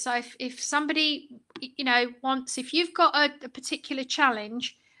 You know, so if somebody, you know, wants, if you've got a particular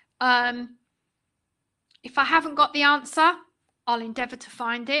challenge, if I haven't got the answer, I'll endeavour to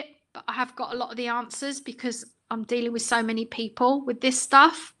find it. But I have got a lot of the answers because I'm dealing with so many people with this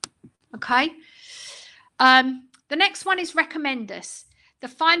stuff. Okay. The next one is recommend us. The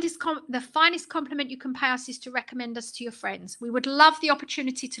finest compliment you can pay us is to recommend us to your friends. We would love the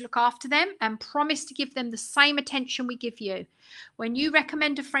opportunity to look after them and promise to give them the same attention we give you. When you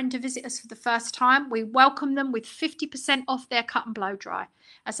recommend a friend to visit us for the first time, we welcome them with 50% off their cut and blow dry.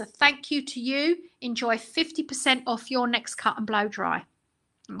 As a thank you to you, enjoy 50% off your next cut and blow dry.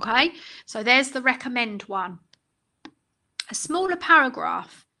 Okay, so there's the recommend one. A smaller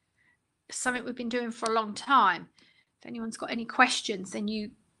paragraph, something we've been doing for a long time. If anyone's got any questions, then you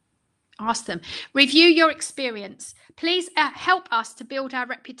ask them. Review your experience. Please help us to build our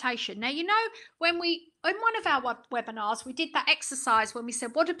reputation. Now, you know, when we, in one of our webinars, we did that exercise when we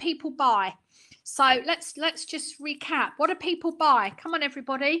said, what do people buy? So let's just recap. What do people buy? Come on,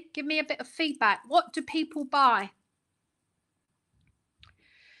 everybody, give me a bit of feedback. What do people buy?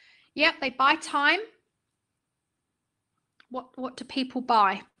 Yep, they buy time. What do people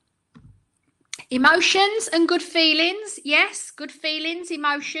buy? Emotions and good feelings. Yes, good feelings,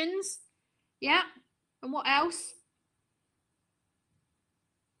 emotions. Yeah. And what else?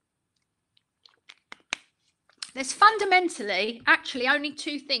 There's fundamentally actually only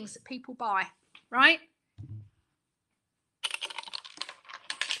two things that people buy, right? Look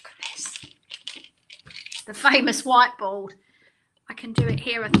at this. The famous whiteboard. I can do it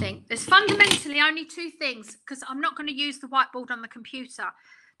here, I think. There's fundamentally only two things, because I'm not going to use the whiteboard on the computer.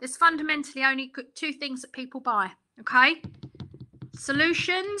 There's fundamentally only two things that people buy, okay?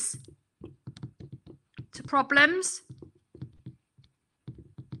 Solutions to problems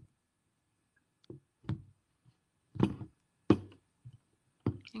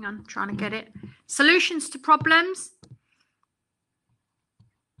hang on, trying to get it. Solutions to problems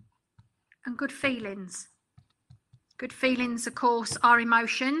and good feelings. Good feelings, of course, are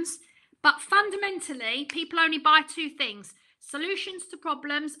emotions. But fundamentally, people only buy two things. Solutions to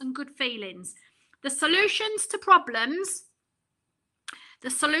problems and good feelings. The solutions to problems, the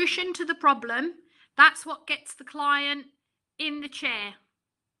solution to the problem, that's what gets the client in the chair,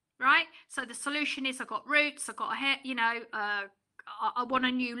 right? So the solution is, I've got roots, I've got a hair, you know, I want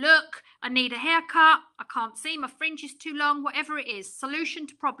a new look, I need a haircut, I can't see, my fringe is too long, whatever it is. Solution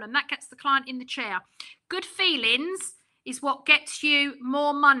to problem, that gets the client in the chair. Good feelings is what gets you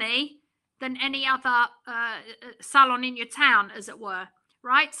more money than any other salon in your town, as it were,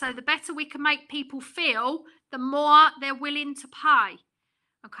 right? So the better we can make people feel, the more they're willing to pay.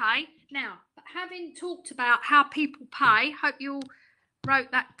 Okay, now, but having talked about how people pay, hope you all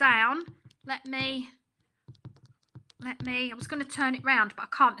wrote that down. Let me, I was going to turn it round, but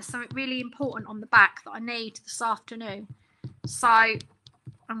I can't. There's something really important on the back that I need this afternoon. So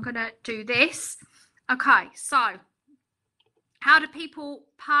I'm going to do this. Okay, so how do people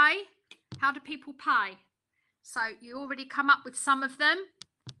pay? How do people pay? So you already come up with some of them.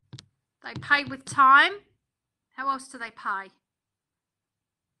 They pay with time. How else do they pay?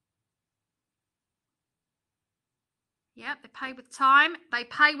 Yep, they pay with time. They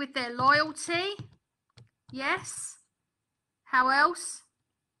pay with their loyalty. Yes. How else?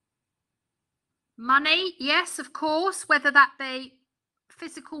 Money. Yes, of course. Whether that be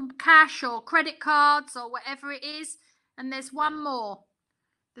physical cash or credit cards or whatever it is. And there's one more.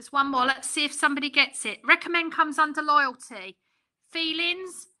 There's one more. Let's see if somebody gets it. Recommend comes under loyalty.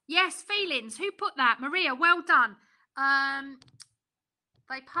 Feelings. Yes, feelings. Who put that? Maria, well done.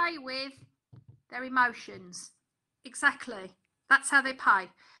 They pay with their emotions. Exactly. That's how they pay.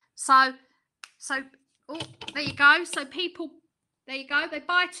 So oh, there you go. So people, there you go. They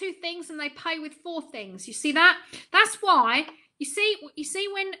buy two things and they pay with four things. You see that? That's why you see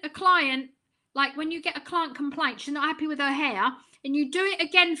when a client, like when you get a client complaint, she's not happy with her hair, and you do it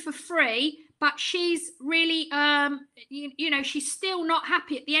again for free, but she's really you know, she's still not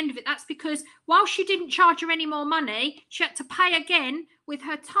happy at the end of it. That's because while she didn't charge her any more money, she had to pay again with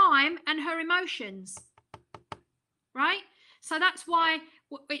her time and her emotions. Right? So that's why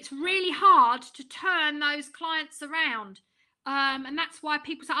it's really hard to turn those clients around. And that's why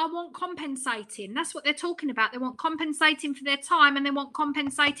people say, I want compensating. That's what they're talking about. They want compensating for their time and they want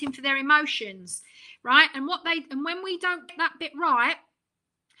compensating for their emotions. Right? And when we don't get that bit right,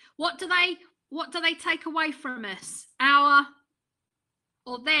 what do they take away from us? Our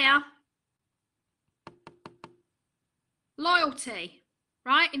or their Loyalty,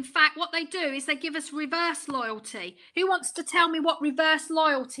 right? In fact, what they do is they give us reverse loyalty. Who wants to tell me what reverse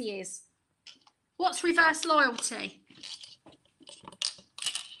loyalty is? What's reverse loyalty?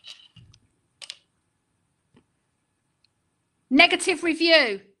 Negative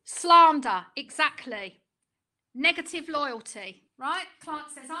review, slander, exactly. Negative loyalty, right? Client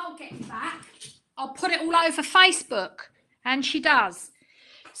says, I'll get you back. I'll put it all over Facebook. And she does.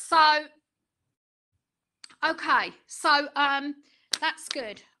 So, okay. So, that's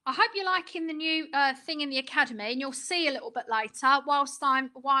good. I hope you're liking the new thing in the academy, and you'll see a little bit later whilst I'm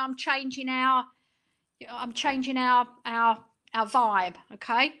changing our vibe.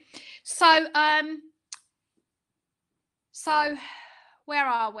 Okay. So, so where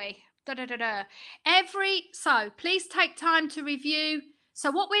are we? So please take time to review.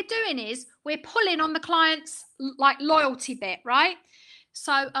 So what we're doing is we're pulling on the client's like loyalty bit, right?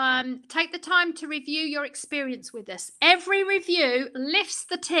 So take the time to review your experience with us. Every review lifts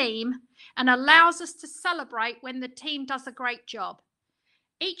the team and allows us to celebrate when the team does a great job.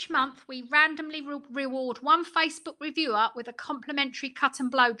 Each month, we randomly reward one Facebook reviewer with a complimentary cut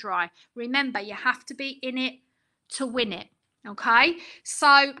and blow dry. Remember, you have to be in it to win it. Okay,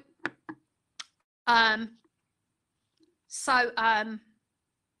 so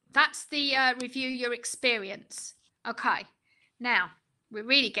that's the review your experience. Okay, now we're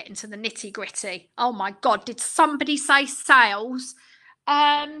really getting to the nitty gritty. Oh my God, did somebody say sales?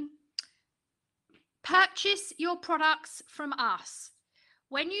 Purchase your products from us.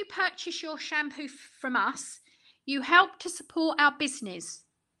 When you purchase your shampoo from us, you help to support our business.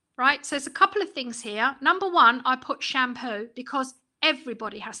 Right, so there's a couple of things here. Number one, I put shampoo because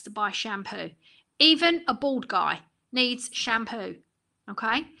everybody has to buy shampoo. Even a bald guy needs shampoo.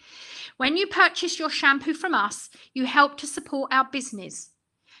 Okay, when you purchase your shampoo from us, you help to support our business.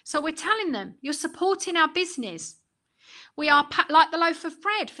 So we're telling them you're supporting our business. We are like the loaf of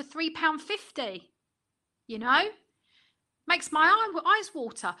bread for £3.50. You know, makes my eyes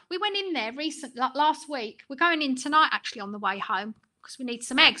water. We went in there last week. We're going in tonight actually on the way home, because we need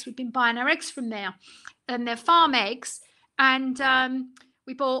some eggs. We've been buying our eggs from there, and they're farm eggs. And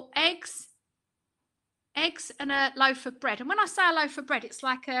we bought eggs and a loaf of bread. And when I say a loaf of bread, it's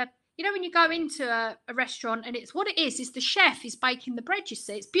like when you go into a restaurant, and it's what it is the chef is baking the bread, you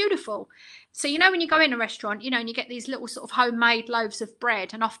see. It's beautiful. So, when you go in a restaurant, and you get these little sort of homemade loaves of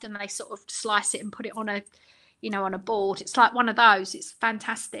bread, and often they sort of slice it and put it on on a board. It's like one of those. It's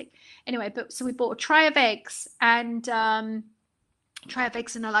fantastic. Anyway, so we bought a tray of eggs and a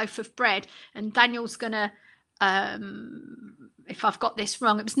loaf of bread, and Daniel's gonna if I've got this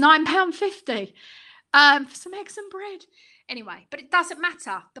wrong, it was £9.50 for some eggs and bread. Anyway, but it doesn't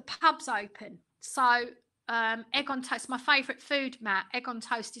matter. The pub's open. So egg on toast, my favourite food, Matt. Egg on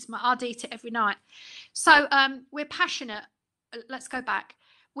toast is I'd eat it every night. So we're passionate. Let's go back.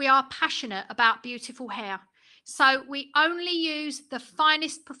 We are passionate about beautiful hair. So we only use the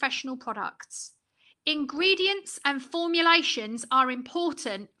finest professional products. Ingredients and formulations are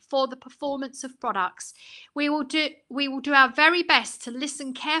important for the performance of products. We will do our very best to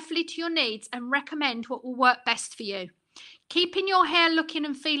listen carefully to your needs and recommend what will work best for you. Keeping your hair looking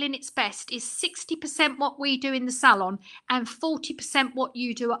and feeling its best is 60% what we do in the salon and 40% what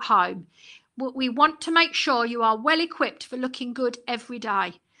you do at home. We want to make sure you are well equipped for looking good every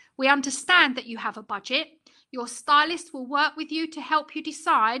day. We understand that you have a budget. Your stylist will work with you to help you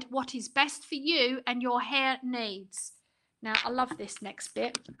decide what is best for you and your hair needs. Now, I love this next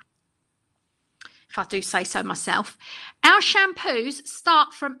bit, if I do say so myself. Our shampoos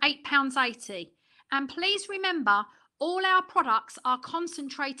start from £8.80. And please remember, all our products are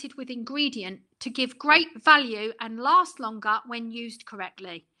concentrated with ingredient to give great value and last longer when used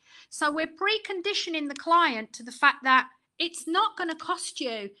correctly. So we're preconditioning the client to the fact that it's not going to cost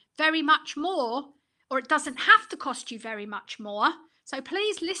you very much more, or it doesn't have to cost you very much more. So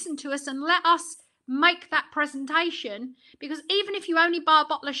please listen to us and let us make that presentation, because even if you only buy a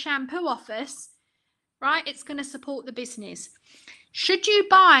bottle of shampoo off us, right, it's going to support the business. Should you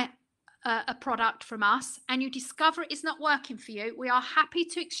buy a product from us and you discover it is not working for you, we are happy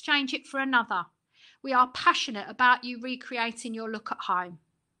to exchange it for another. We are passionate about you recreating your look at home.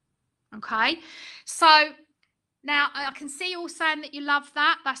 Okay, so now I can see you all saying that you love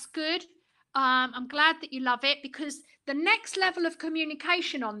that. That's good. I'm glad that you love it, because the next level of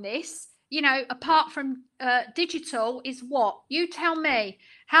communication on this, apart from digital, is what? You tell me.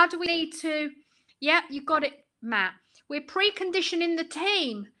 How do we need to? Yeah, you got it, Matt. We're preconditioning the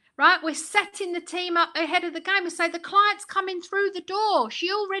team, right? We're setting the team up ahead of the game. We say the client's coming through the door.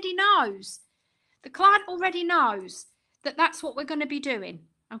 She already knows. The client already knows that that's what we're going to be doing.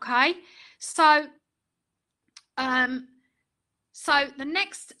 Okay, so So the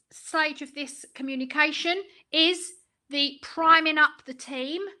next stage of this communication is the priming up the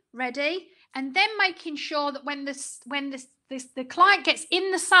team, ready, and then making sure that when the client gets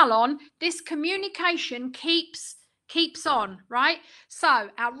in the salon, this communication keeps on, right? So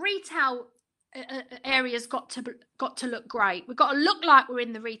our retail area's got to look great. We've got to look like we're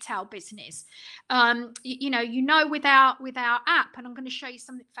in the retail business. You know, with our app, and I'm going to show you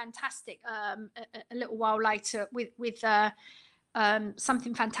something fantastic a little while later with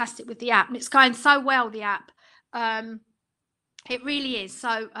something fantastic with the app, and it's going so well, the app. It really is.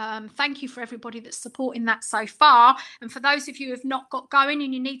 So thank you for everybody that's supporting that so far. And for those of you who have not got going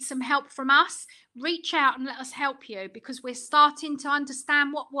and you need some help from us, reach out and let us help you, because we're starting to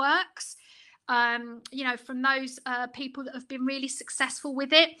understand what works. You know, from those people that have been really successful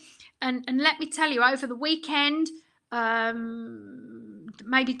with it. And let me tell you, over the weekend,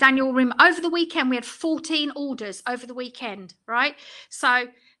 maybe Daniel will remember, over the weekend we had 14 orders over the weekend, right? So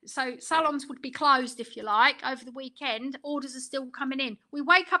salons would be closed, if you like, over the weekend. Orders are still coming in. We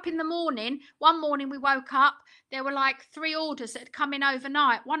wake up in the morning. One morning we woke up, there were like 3 orders that had come in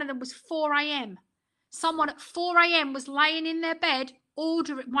overnight. One of them was 4 a.m. Someone at 4 a.m. was laying in their bed,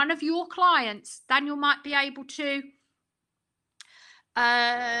 ordering. One of your clients, Daniel might be able to,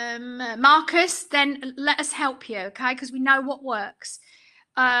 Marcus, then let us help you, okay? Because we know what works.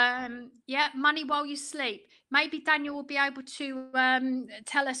 Yeah, money while you sleep. Maybe Daniel will be able to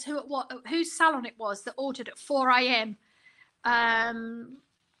tell us whose salon it was that ordered at 4 a.m.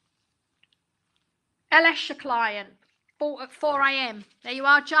 Elisha client bought at 4 a.m. There you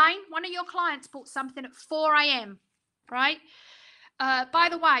are, Jane. One of your clients bought something at 4 a.m. Right? By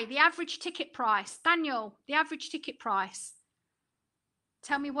the way, the average ticket price, Daniel, the average ticket price.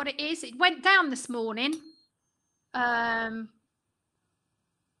 Tell me what it is. It went down this morning.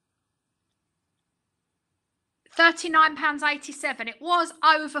 £39.87. It was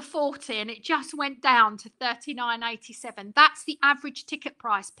over 40 and it just went down to £39.87. That's the average ticket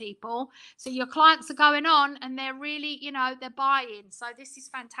price, people. So your clients are going on and they're really, you know, they're buying. So this is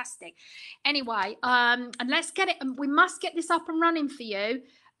fantastic. Anyway, and let's get it. We must get this up and running for you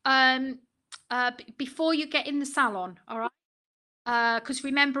before you get in the salon. All right. Because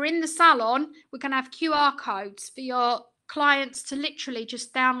remember, in the salon, we're going to have QR codes for your clients to literally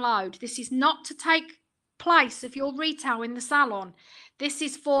just download. This is not to take place of your retail in the salon. This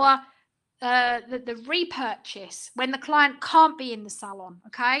is for the repurchase when the client can't be in the salon,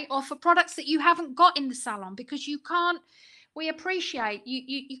 okay? Or for products that you haven't got in the salon, because you can't, we appreciate,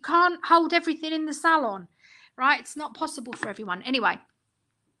 you can't hold everything in the salon, right? It's not possible for everyone. Anyway,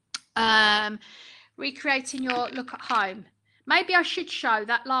 recreating your look at home. Maybe I should show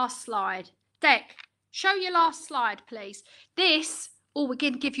that last slide. Deck, show your last slide, please. This, we're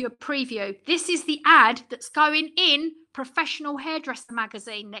going to give you a preview. This is the ad that's going in Professional Hairdresser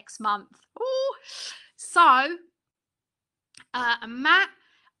magazine next month. Ooh. So, Matt,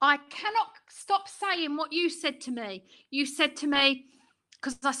 I cannot stop saying what you said to me. You said to me,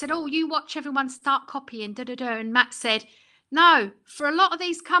 because I said, oh, you watch everyone start copying, and Matt said, no, for a lot of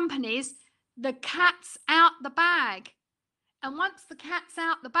these companies, the cat's out the bag. And once the cat's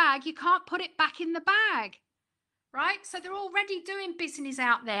out the bag, you can't put it back in the bag, right? So they're already doing business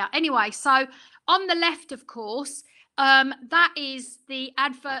out there. Anyway, so on the left, of course, that is the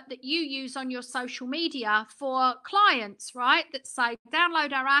advert that you use on your social media for clients, right? That say,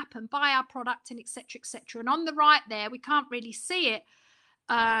 download our app and buy our product and et cetera, And on the right there, we can't really see it,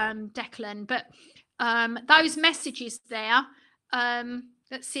 Declan, but those messages there,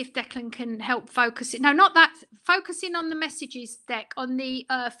 let's see if Declan can help focus it. No, not that. Focusing on the messages, Dec, on the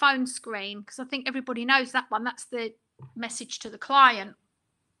phone screen, because I think everybody knows that one. That's the message to the client.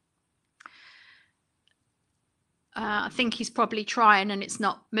 I think he's probably trying and it's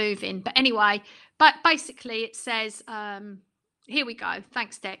not moving. But anyway, but basically it says, here we go.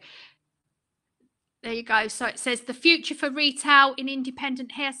 Thanks, Dec. There you go. So it says, the future for retail in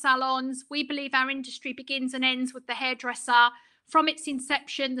independent hair salons. We believe our industry begins and ends with the hairdresser. From its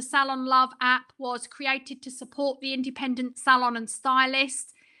inception, the Salon Love app was created to support the independent salon and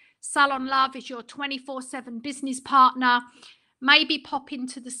stylist. Salon Love is your 24/7 business partner. Maybe pop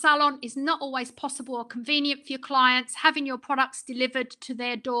into the salon is not always possible or convenient for your clients. Having your products delivered to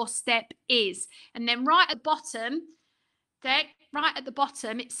their doorstep is. And then right at the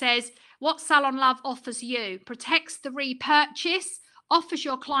bottom, it says what Salon Love offers you. Protects the repurchase, offers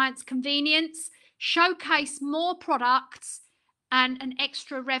your clients convenience, showcase more products, and an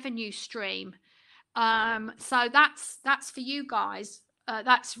extra revenue stream. So that's for you guys.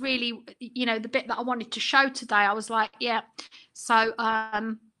 That's really, you know, the bit that I wanted to show today. I was like, yeah. So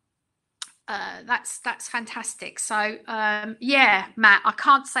that's fantastic. So yeah, Matt, I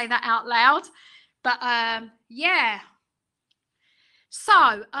can't say that out loud, but yeah.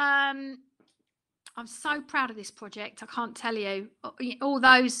 So I'm so proud of this project. I can't tell you all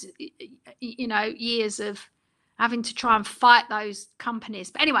those years of having to try and fight those companies.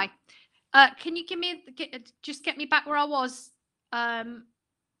 But anyway, can you just get me back where I was,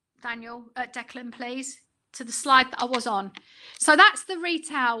 Daniel, Declan, please, to the slide that I was on. So that's the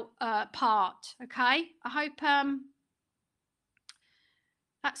retail part. Okay, I hope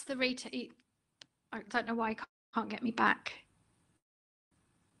that's the retail. I don't know why you can't get me back.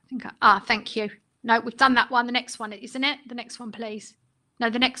 Thank you. No, we've done that one. The next one, isn't it? The next one, please. No,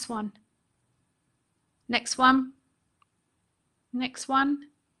 the next one. Next one. Next one.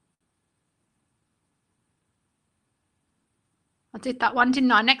 I did that one,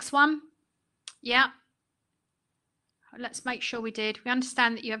 didn't I? Next one. Yeah. Let's make sure we did. We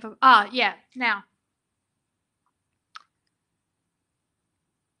understand that you have yeah. Now.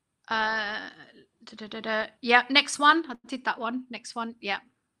 Yeah, next one. I did that one. Next one. Yeah.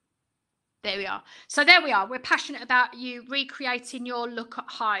 There we are. So there we are. We're passionate about you recreating your look at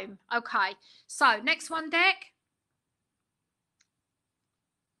home. Okay. So next one, Dec.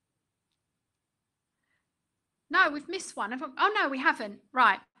 No, we've missed one. Oh, no, we haven't.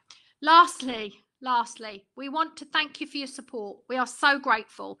 Right. Lastly, we want to thank you for your support. We are so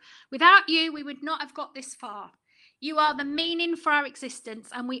grateful. Without you, we would not have got this far. You are the meaning for our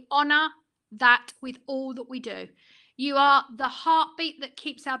existence, and we honour that with all that we do. You are the heartbeat that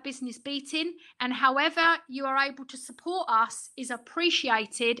keeps our business beating, and however you are able to support us is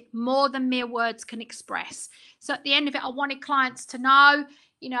appreciated more than mere words can express. So at the end of it, I wanted clients to know,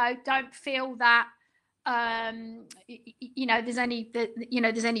 don't feel that there's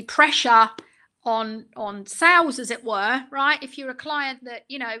any pressure on sales, as it were, right? If you're a client that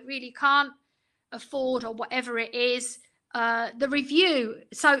really can't afford or whatever it is, the review,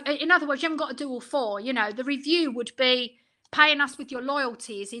 so in other words, you haven't got to do all four. The review would be paying us with your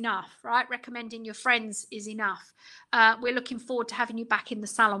loyalty is enough, right? Recommending your friends is enough. We're looking forward to having you back in the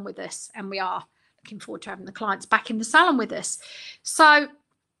salon with us, and we are looking forward to having the clients back in the salon with us. So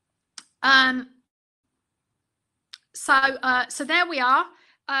so there we are.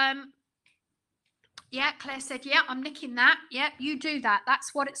 Yeah, Claire said, yeah, I'm nicking that. Yeah, you do that.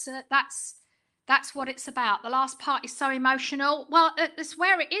 That's what it's that's what it's about. The last part is so emotional. Well, that's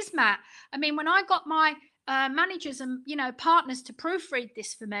where it is, Matt. I mean, when I got my managers and partners to proofread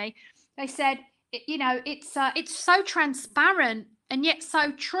this for me, they said, it's so transparent and yet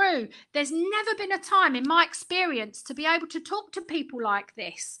so true. There's never been a time in my experience to be able to talk to people like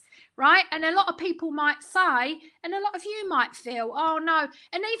this. Right. And a lot of people might say, and a lot of you might feel, oh, no.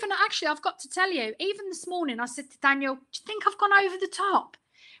 And even actually, I've got to tell you, even this morning, I said to Daniel, do you think I've gone over the top?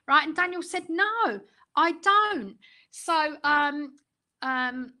 Right. And Daniel said, no, I don't. So,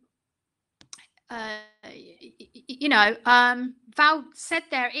 Val said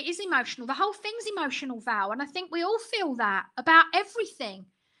there, it is emotional. The whole thing's emotional, Val. And I think we all feel that about everything,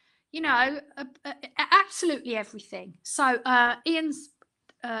 absolutely everything. So Ian's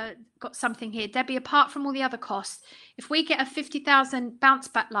got something here. Debbie, apart from all the other costs, if we get a 50,000 bounce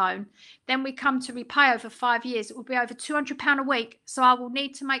back loan, then we come to repay over 5 years, it will be over £200 a week. So I will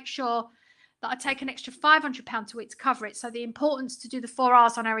need to make sure that I take an extra £500 a week to cover it. So the importance to do the 4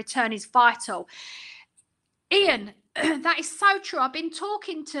 hours on our return is vital. Ian, that is so true. I've been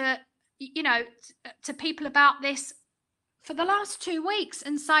talking to people about this for the last 2 weeks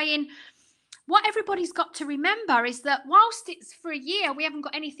and saying, what everybody's got to remember is that whilst it's for a year, we haven't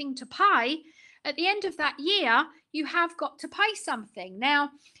got anything to pay. At the end of that year, you have got to pay something.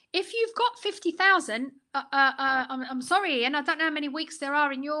 Now, if you've got 50,000, I'm sorry, Ian, I don't know how many weeks there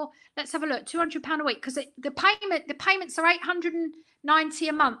are in your. Let's have a look. £200 a week, because the payments are 890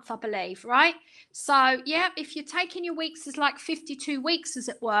 a month, I believe, right? So yeah, if you're taking your weeks as like 52 weeks, as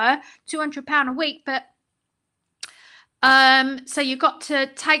it were, £200 a week, but. So you've got to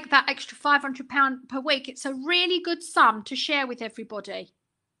take that extra £500 per week. It's a really good sum to share with everybody,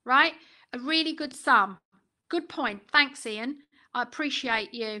 right? A really good sum. Good point. Thanks, Ian. I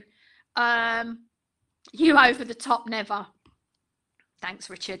appreciate you. You over the top, never. Thanks,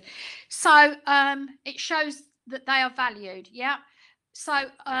 Richard. So it shows that they are valued. Yeah.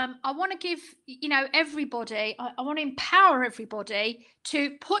 So I want to give, everybody, I want to empower everybody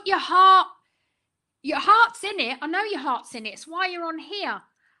to put your heart's in it. I know your heart's in it. It's why you're on here.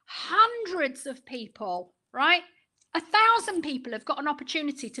 Hundreds of people, right? 1,000 people have got an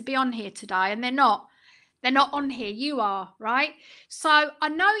opportunity to be on here today, and they're not on here. You are, right? So I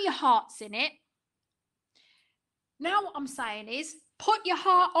know your heart's in it. Now what I'm saying is put your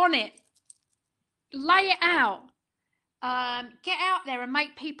heart on it. lay it out. Get out there and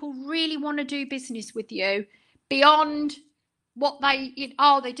make people really want to do business with you beyond what they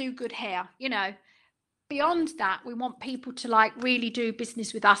do good hair, beyond that. We want people to like really do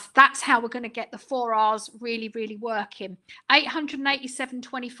business with us. That's how we're going to get the 4 R's really, really working.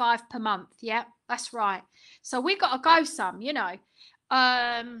 887.25 per month. Yeah, that's right. So we got to go some, we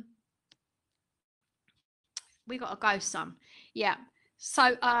got to go some. Yeah.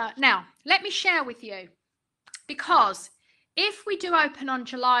 So now let me share with you, because if we do open on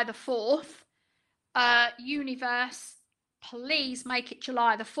July the 4th, universe, please make it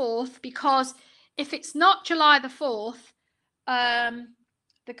July the 4th, because if it's not July the 4th,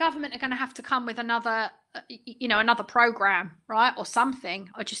 the government are going to have to come with another program, right, or something.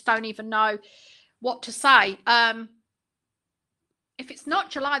 I just don't even know what to say. If it's not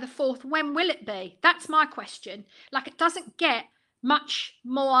July the 4th, when will it be? That's my question. Like, it doesn't get much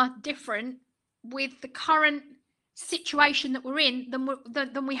more different with the current situation that we're in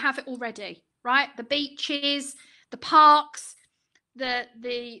than we have it already, right? The beaches, the parks, the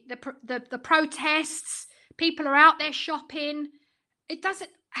protests, people are out there shopping. It doesn't,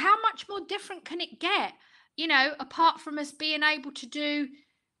 how much more different can it get, apart from us being able to do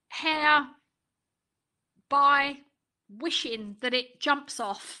hair by wishing that it jumps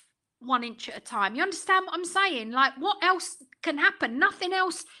off 1 inch at a time. You understand what I'm saying? Like, what else can happen? Nothing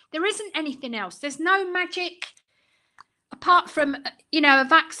else. There isn't anything else. There's no magic apart from, a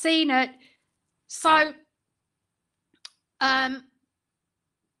vaccine.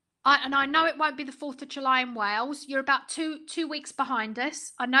 I know it won't be the 4th of July in Wales. You're about two weeks behind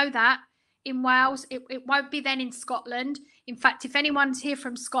us. I know that. In Wales, it won't be then in Scotland. In fact, if anyone's here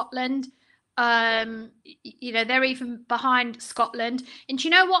from Scotland, they're even behind Scotland. And do you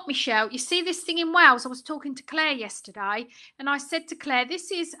know what, Michelle? You see this thing in Wales? I was talking to Claire yesterday, and I said to Claire,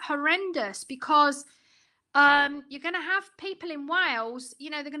 this is horrendous, because you're going to have people in Wales,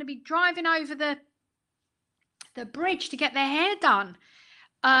 they're going to be driving over the bridge to get their hair done.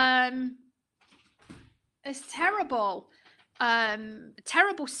 It's terrible.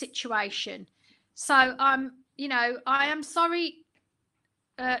 Terrible situation. So I am sorry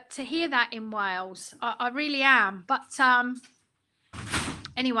to hear that in Wales. I really am. But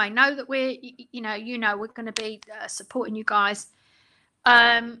anyway, know that we're we're going to be supporting you guys.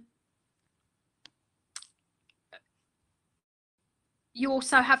 You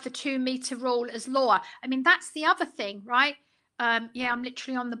also have the 2 meter rule as law. I mean, that's the other thing, right? Yeah, I'm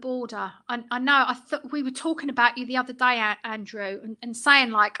literally on the border. I know. I thought we were talking about you the other day, Andrew, and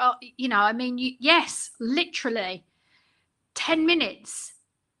saying like, yes, literally 10 minutes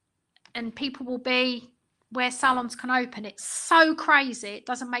and people will be where salons can open. It's so crazy. It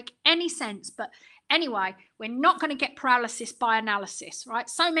doesn't make any sense. But anyway, we're not going to get paralysis by analysis, right?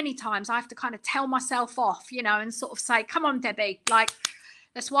 So many times I have to kind of tell myself off, and sort of say, come on, Debbie, like,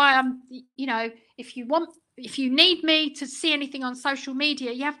 that's why I'm, if you need me to see anything on social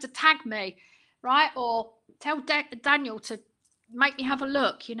media, you have to tag me, right? Or tell Daniel to make me have a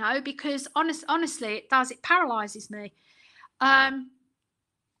look, because honestly, it paralyzes me.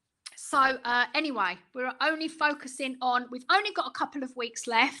 Anyway, we're only focusing on, we've only got a couple of weeks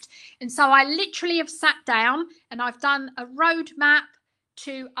left. And so I literally have sat down and I've done a roadmap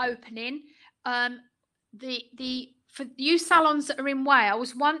to opening. For you salons that are in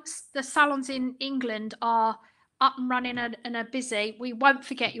Wales, once the salons in England are up and running and are busy, we won't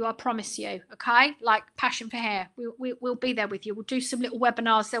forget you, I promise you, okay? Like Passion for Hair, we'll be there with you. We'll do some little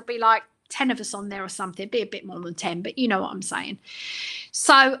webinars. There'll be like 10 of us on there or something. It'll be a bit more than 10, but you know what I'm saying.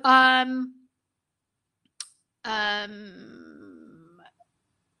 So when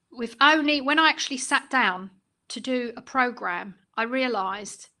I actually sat down to do a program, I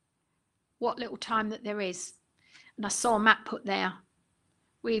realized what little time that there is. And I saw Matt put there,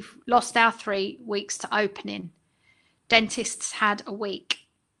 we've lost our 3 weeks to opening. Dentists had a week.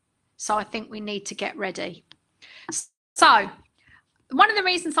 So I think we need to get ready. So one of the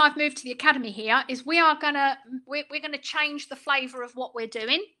reasons I've moved to the academy here is we're gonna change the flavour of what we're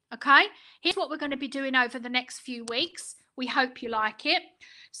doing. Okay, here's what we're going to be doing over the next few weeks. We hope you like it.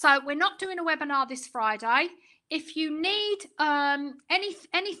 So we're not doing a webinar this Friday. If you need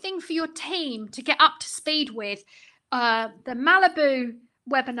anything for your team to get up to speed with, the Malibu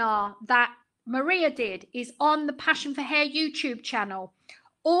webinar that Maria did is on the Passion for Hair YouTube channel.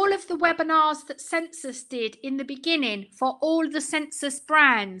 All of the webinars that Census did in the beginning for all the Census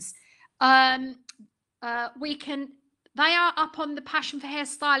brands, they are up on the Passion for Hair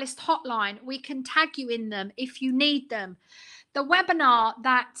Stylist hotline. We can tag you in them if you need them. The webinar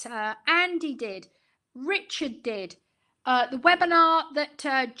that Andy did, Richard did, the webinar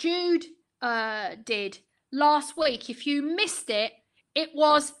that Jude did last week. If you missed it, it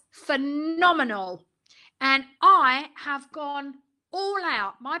was phenomenal. And I have gone all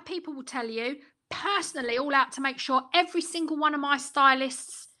out. My people will tell you personally, all out to make sure every single one of my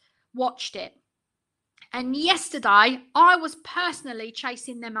stylists watched it. And yesterday, I was personally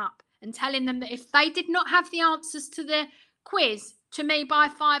chasing them up and telling them that if they did not have the answers to the quiz to me by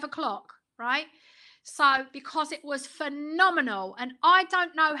 5 o'clock, right? So, because it was phenomenal, and I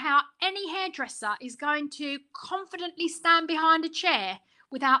don't know how any hairdresser is going to confidently stand behind a chair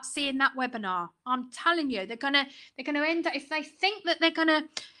without seeing that webinar. I'm telling you, they're gonna end up, if they think that they're gonna,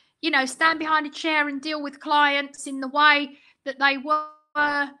 stand behind a chair and deal with clients in the way that they were.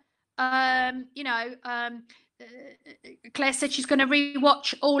 Claire said she's going to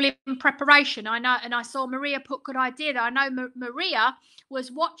rewatch all in preparation. I know, and I saw Maria put good idea. I know Maria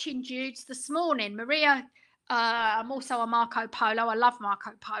was watching Jude's this morning. Maria, I'm also on Marco Polo. I love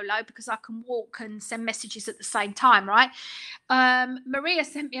Marco Polo because I can walk and send messages at the same time, right? Maria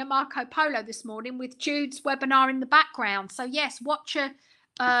sent me a Marco Polo this morning with Jude's webinar in the background. So yes, watch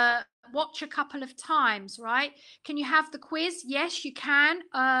a couple of times, right? Can you have the quiz? Yes, you can.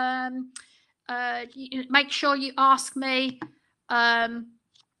 Make sure you ask me. The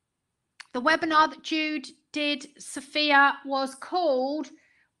webinar that Jude did, Sophia, was called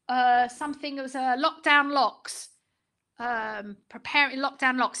something. It was lockdown locks. Preparing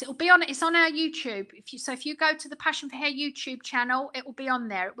lockdown locks. It'll be on. It's on our YouTube. If you go to the Passion for Hair YouTube channel, it will be on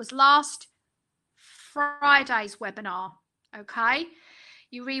there. It was last Friday's webinar. Okay,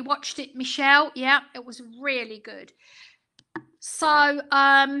 you rewatched it, Michelle. Yeah, it was really good. So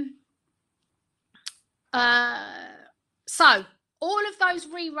all of those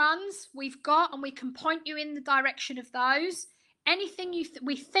reruns we've got, and we can point you in the direction of those. Anything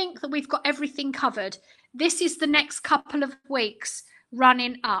we think that we've got everything covered. This is the next couple of weeks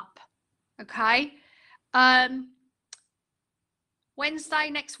running up. Okay.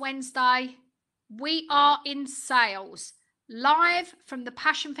 Next Wednesday, we are in sales. Live from the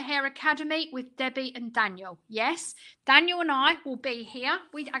Passion for Hair Academy with Debbie and Daniel. Yes, Daniel and I will be here.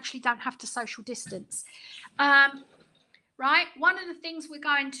 We actually don't have to social distance. Right, one of the things we're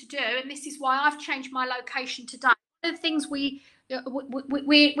going to do, and this is why I've changed my location today, one of the things we're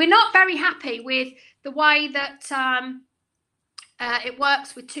not very happy with the way that it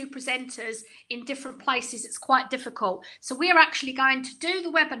works with two presenters in different places. It's quite difficult. So we're actually going to do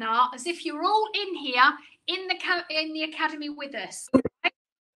the webinar as if you're all in here in the academy with us. Okay?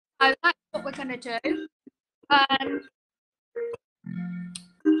 So that's what we're going to do.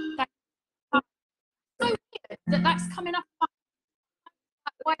 That's coming up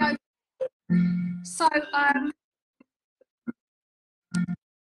way over. So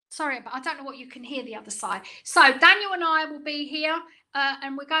sorry, but I don't know what you can hear the other side. So Daniel and I will be here,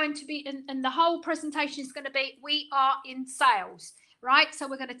 and we're going to be, and the whole presentation is going to be, we are in sales, right? So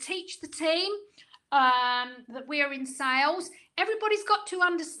we're going to teach the team that we are in sales. Everybody's got to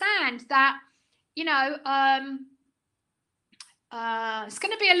understand that, it's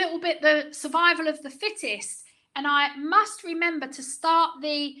going to be a little bit the survival of the fittest. And I must remember to start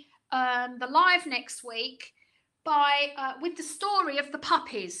the live next week by with the story of the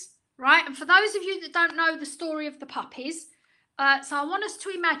puppies, right? And for those of you that don't know the story of the puppies, so I want us to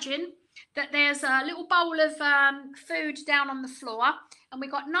imagine that there's a little bowl of food down on the floor, and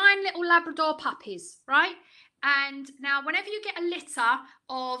we've got 9 little Labrador puppies, right? And now whenever you get a litter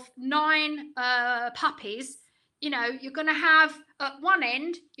of 9 puppies, you're going to have at one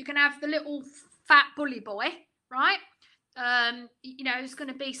end, you can have the little fat bully boy, right? Who's going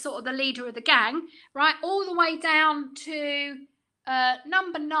to be sort of the leader of the gang, right? All the way down to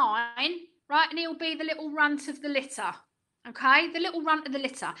number 9, right? And he'll be the little runt of the litter, okay? The little runt of the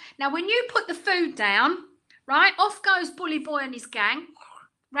litter. Now, when you put the food down, right, off goes Bully Boy and his gang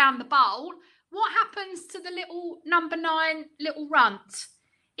round the bowl. What happens to the little number 9 little runt?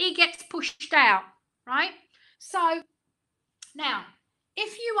 He gets pushed out, right? So now,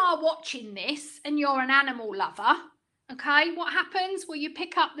 if you are watching this and you're an animal lover, okay, what happens? Well, you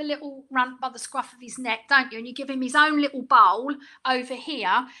pick up the little runt by the scruff of his neck, don't you? And you give him his own little bowl over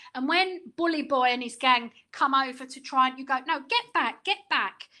here. And when Bully Boy and his gang come over to try, and you go, no, get back,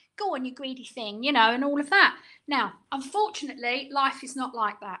 go on, you greedy thing, and all of that. Now, unfortunately, life is not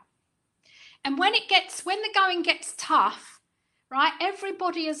like that. And when the going gets tough, right,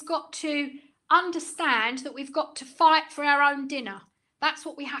 everybody has got to understand that we've got to fight for our own dinner. That's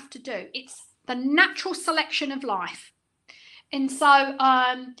what we have to do. It's the natural selection of life. And so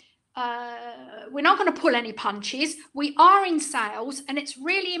we're not going to pull any punches. We are in sales, and it's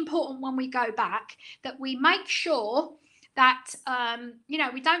really important when we go back that we make sure that, you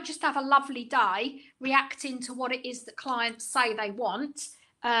know, we don't just have a lovely day reacting to what it is that clients say they want.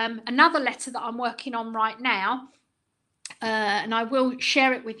 Another letter that I'm working on right now, and I will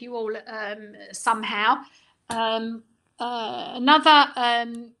share it with you all somehow. Another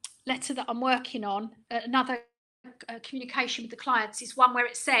letter that I'm working on, another communication with the clients, is one where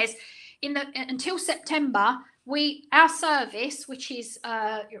it says, until September, our service, which is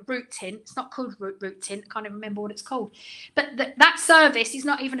root tint, it's not called root tint, I can't even remember what it's called, but that service is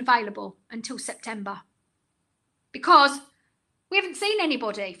not even available until September, because we haven't seen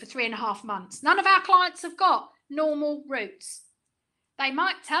anybody for 3.5 months. None of our clients have got normal roots. They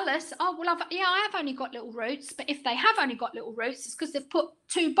might tell us, oh, well, I have only got little roots, but if they have only got little roots, it's because they've put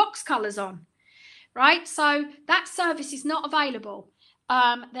 2 box colours on, right? So that service is not available.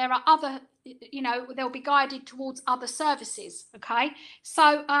 There are other, you know, they'll be guided towards other services, okay?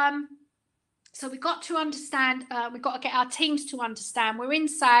 So so we've got to understand, we've got to get our teams to understand we're in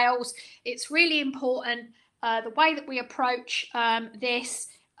sales. It's really important the way that we approach this.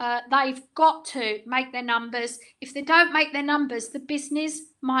 They've got to make their numbers. If they don't make their numbers, the business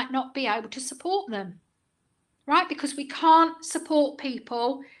might not be able to support them, right? Because we can't support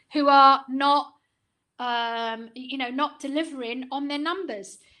people who are not, you know, not delivering on their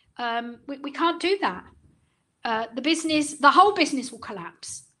numbers. We can't do that. The whole business will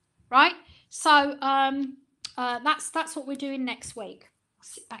collapse, right? So that's what we're doing next week. I'll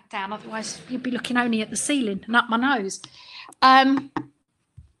sit back down, otherwise you'd be looking only at the ceiling and up my nose.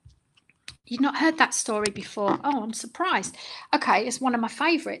 You've not heard that story before? Oh, I'm surprised. Okay, it's one of my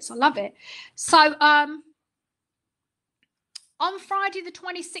favourites. I love it. So on Friday the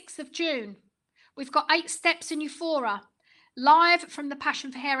 26th of June, we've got 8 Steps in Euphoria, live from the Passion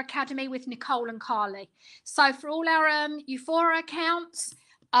for Hair Academy with Nicole and Carly. So for all our Euphoria accounts,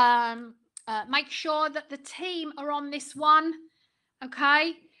 make sure that the team are on this one,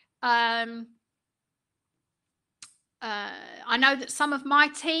 okay? I know that some of my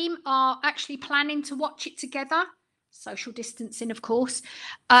team are actually planning to watch it together, social distancing, of course.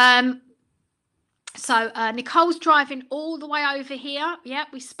 So Nicole's driving all the way over here. Yeah,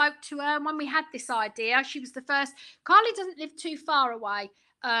 we spoke to her when we had this idea. She was the first. Carly doesn't live too far away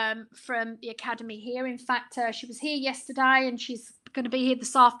from the academy here. In fact, she was here yesterday and she's going to be here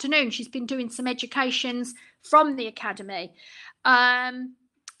this afternoon. She's been doing some educations from the academy.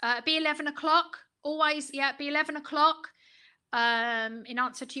 Be 11 o'clock. Always, yeah, be 11 o'clock. In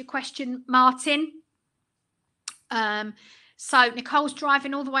answer to your question, Martin. So Nicole's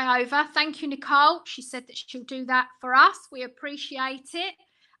driving all the way over. Thank you, Nicole. She said that she'll do that for us. We appreciate it.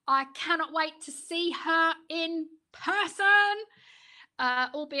 I cannot wait to see her in person,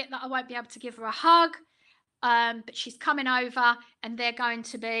 albeit that I won't be able to give her a hug. But she's coming over and they're going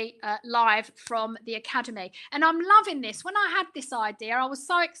to be live from the academy. And I'm loving this. When I had this idea, I was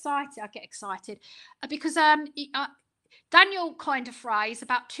so excited. I get excited because Daniel coined a phrase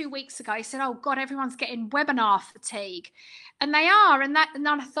about 2 weeks ago. He said, oh, God, everyone's getting webinar fatigue. And they are. And then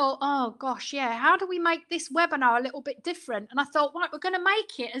I thought, oh, gosh, yeah, how do we make this webinar a little bit different? And I thought, right, we're going to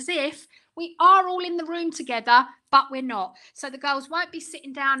make it as if we are all in the room together, but we're not. So the girls won't be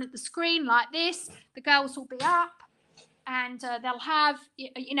sitting down at the screen like this. The girls will be up and they'll have,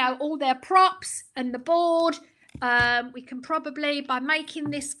 you know, all their props and the board. We can probably, by making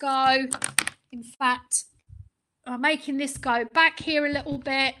this go, in fact, making this go back here a little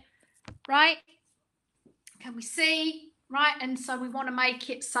bit, right? Can we see? Right, and so we want to make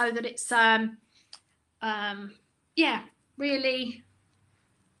it so that it's yeah, really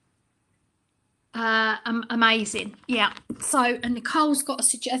amazing. Yeah. So, and Nicole's got a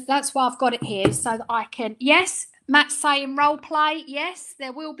suggestion. That's why I've got it here so that I can. Yes, Matt's saying role play. Yes,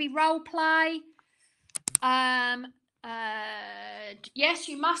 there will be role play. Yes,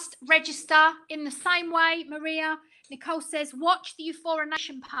 you must register in the same way, Maria. Nicole says, watch the Euphoria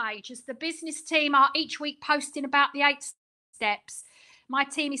Nation page as the business team are each week posting about the 8 steps. My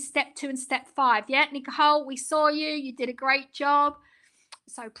team is step 2 and step 5. Yeah, Nicole, we saw you. You did a great job.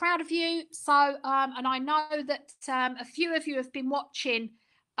 So proud of you. So, and I know that a few of you have been watching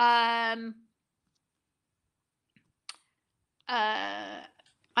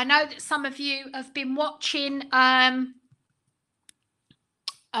I know that some of you have been watching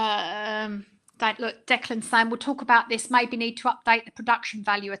look, Declan saying we'll talk about this, maybe need to update the production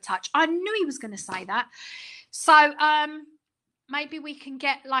value a touch. I knew he was going to say that. So maybe we can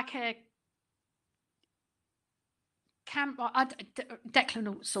get like a camera. Declan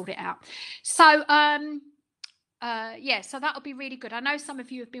will sort it out. So yeah, so that'll be really good. I know some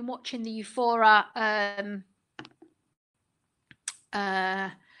of you have been watching the Euphoria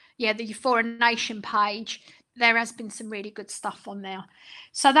yeah, the Euphoria Nation page. there has been some really good stuff on there.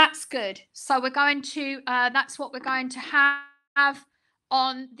 So that's good. So we're going to, that's what we're going to have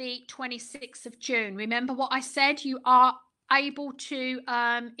on the 26th of June. Remember what I said? You are able to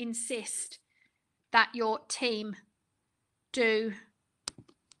insist that your team do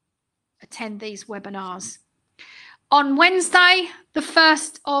attend these webinars. On Wednesday, the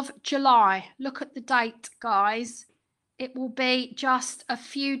 1st of July, look at the date, guys. It will be just a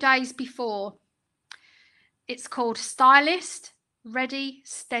few days before. It's called Stylist, Ready,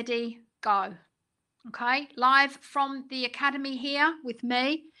 Steady, Go. Okay, live from the academy here with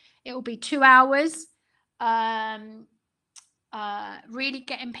me. It will be 2 hours. Really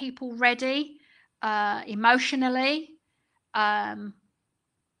getting people ready emotionally,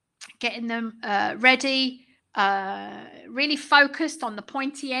 getting them ready, really focused on the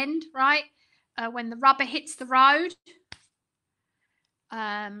pointy end, right? When the rubber hits the road,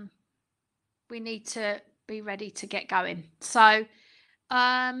 we need to be ready to get going. So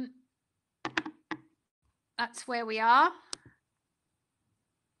that's where we are.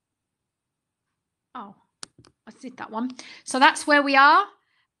 Oh, I did that one. So that's where we are.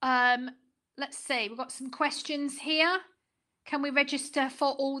 Let's see. We've got some questions here. Can we register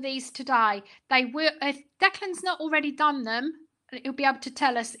for all these today? They will. If Declan's not already done them, he'll be able to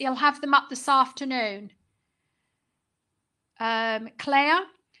tell us. He'll have them up this afternoon. Claire.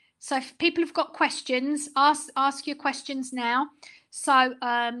 So if people have got questions, ask your questions now. So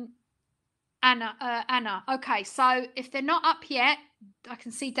Anna. Okay. So if they're not up yet, I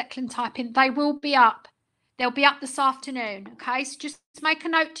can see Declan typing. They will be up. They'll be up this afternoon. Okay. So just make a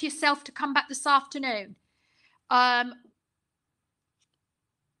note to yourself to come back this afternoon.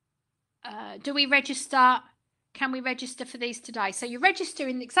 Do we register? Can we register for these today? So you register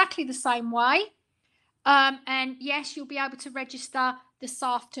in exactly the same way. And yes, you'll be able to register this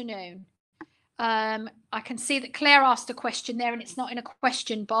afternoon. I can see that Claire asked a question there and it's not in a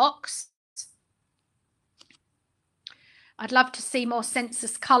question box. I'd love to see more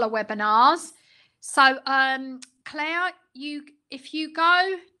census colour webinars. So Claire, if you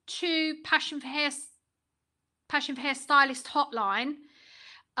go to Passion for Hair Stylist hotline,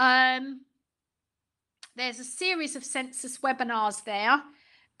 there's a series of census webinars there.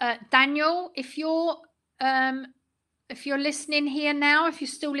 Daniel, if you're listening here now, if you're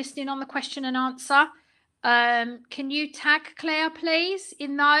still listening on the question and answer, can you tag Claire, please,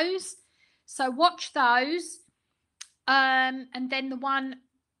 in those? So watch those. And then the one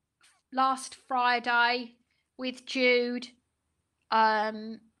last Friday with Jude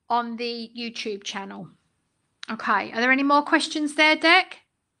on the YouTube channel. Okay, are there any more questions there, Dec?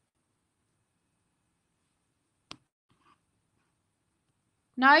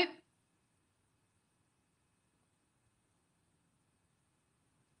 No?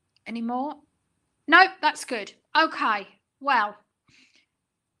 Any more? No, that's good. Okay, well,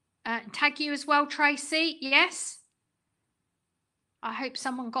 tag you as well, Tracy. Yes. I hope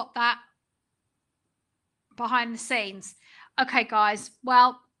someone got that behind the scenes. Okay, guys.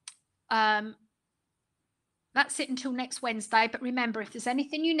 Well, that's it until next Wednesday. But remember, if there's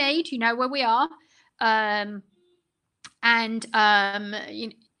anything you need, you know where we are.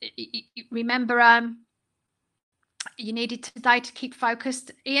 Remember, you needed today to keep focused.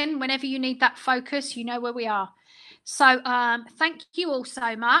 Ian, whenever you need that focus, you know where we are. So thank you all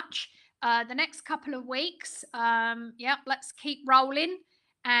so much. The next couple of weeks, let's keep rolling,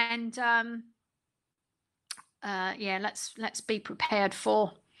 and let's be prepared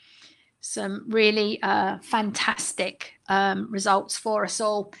for some really fantastic results for us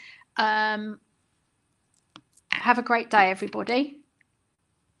all. Have a great day, everybody,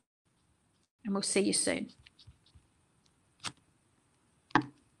 and we'll see you soon.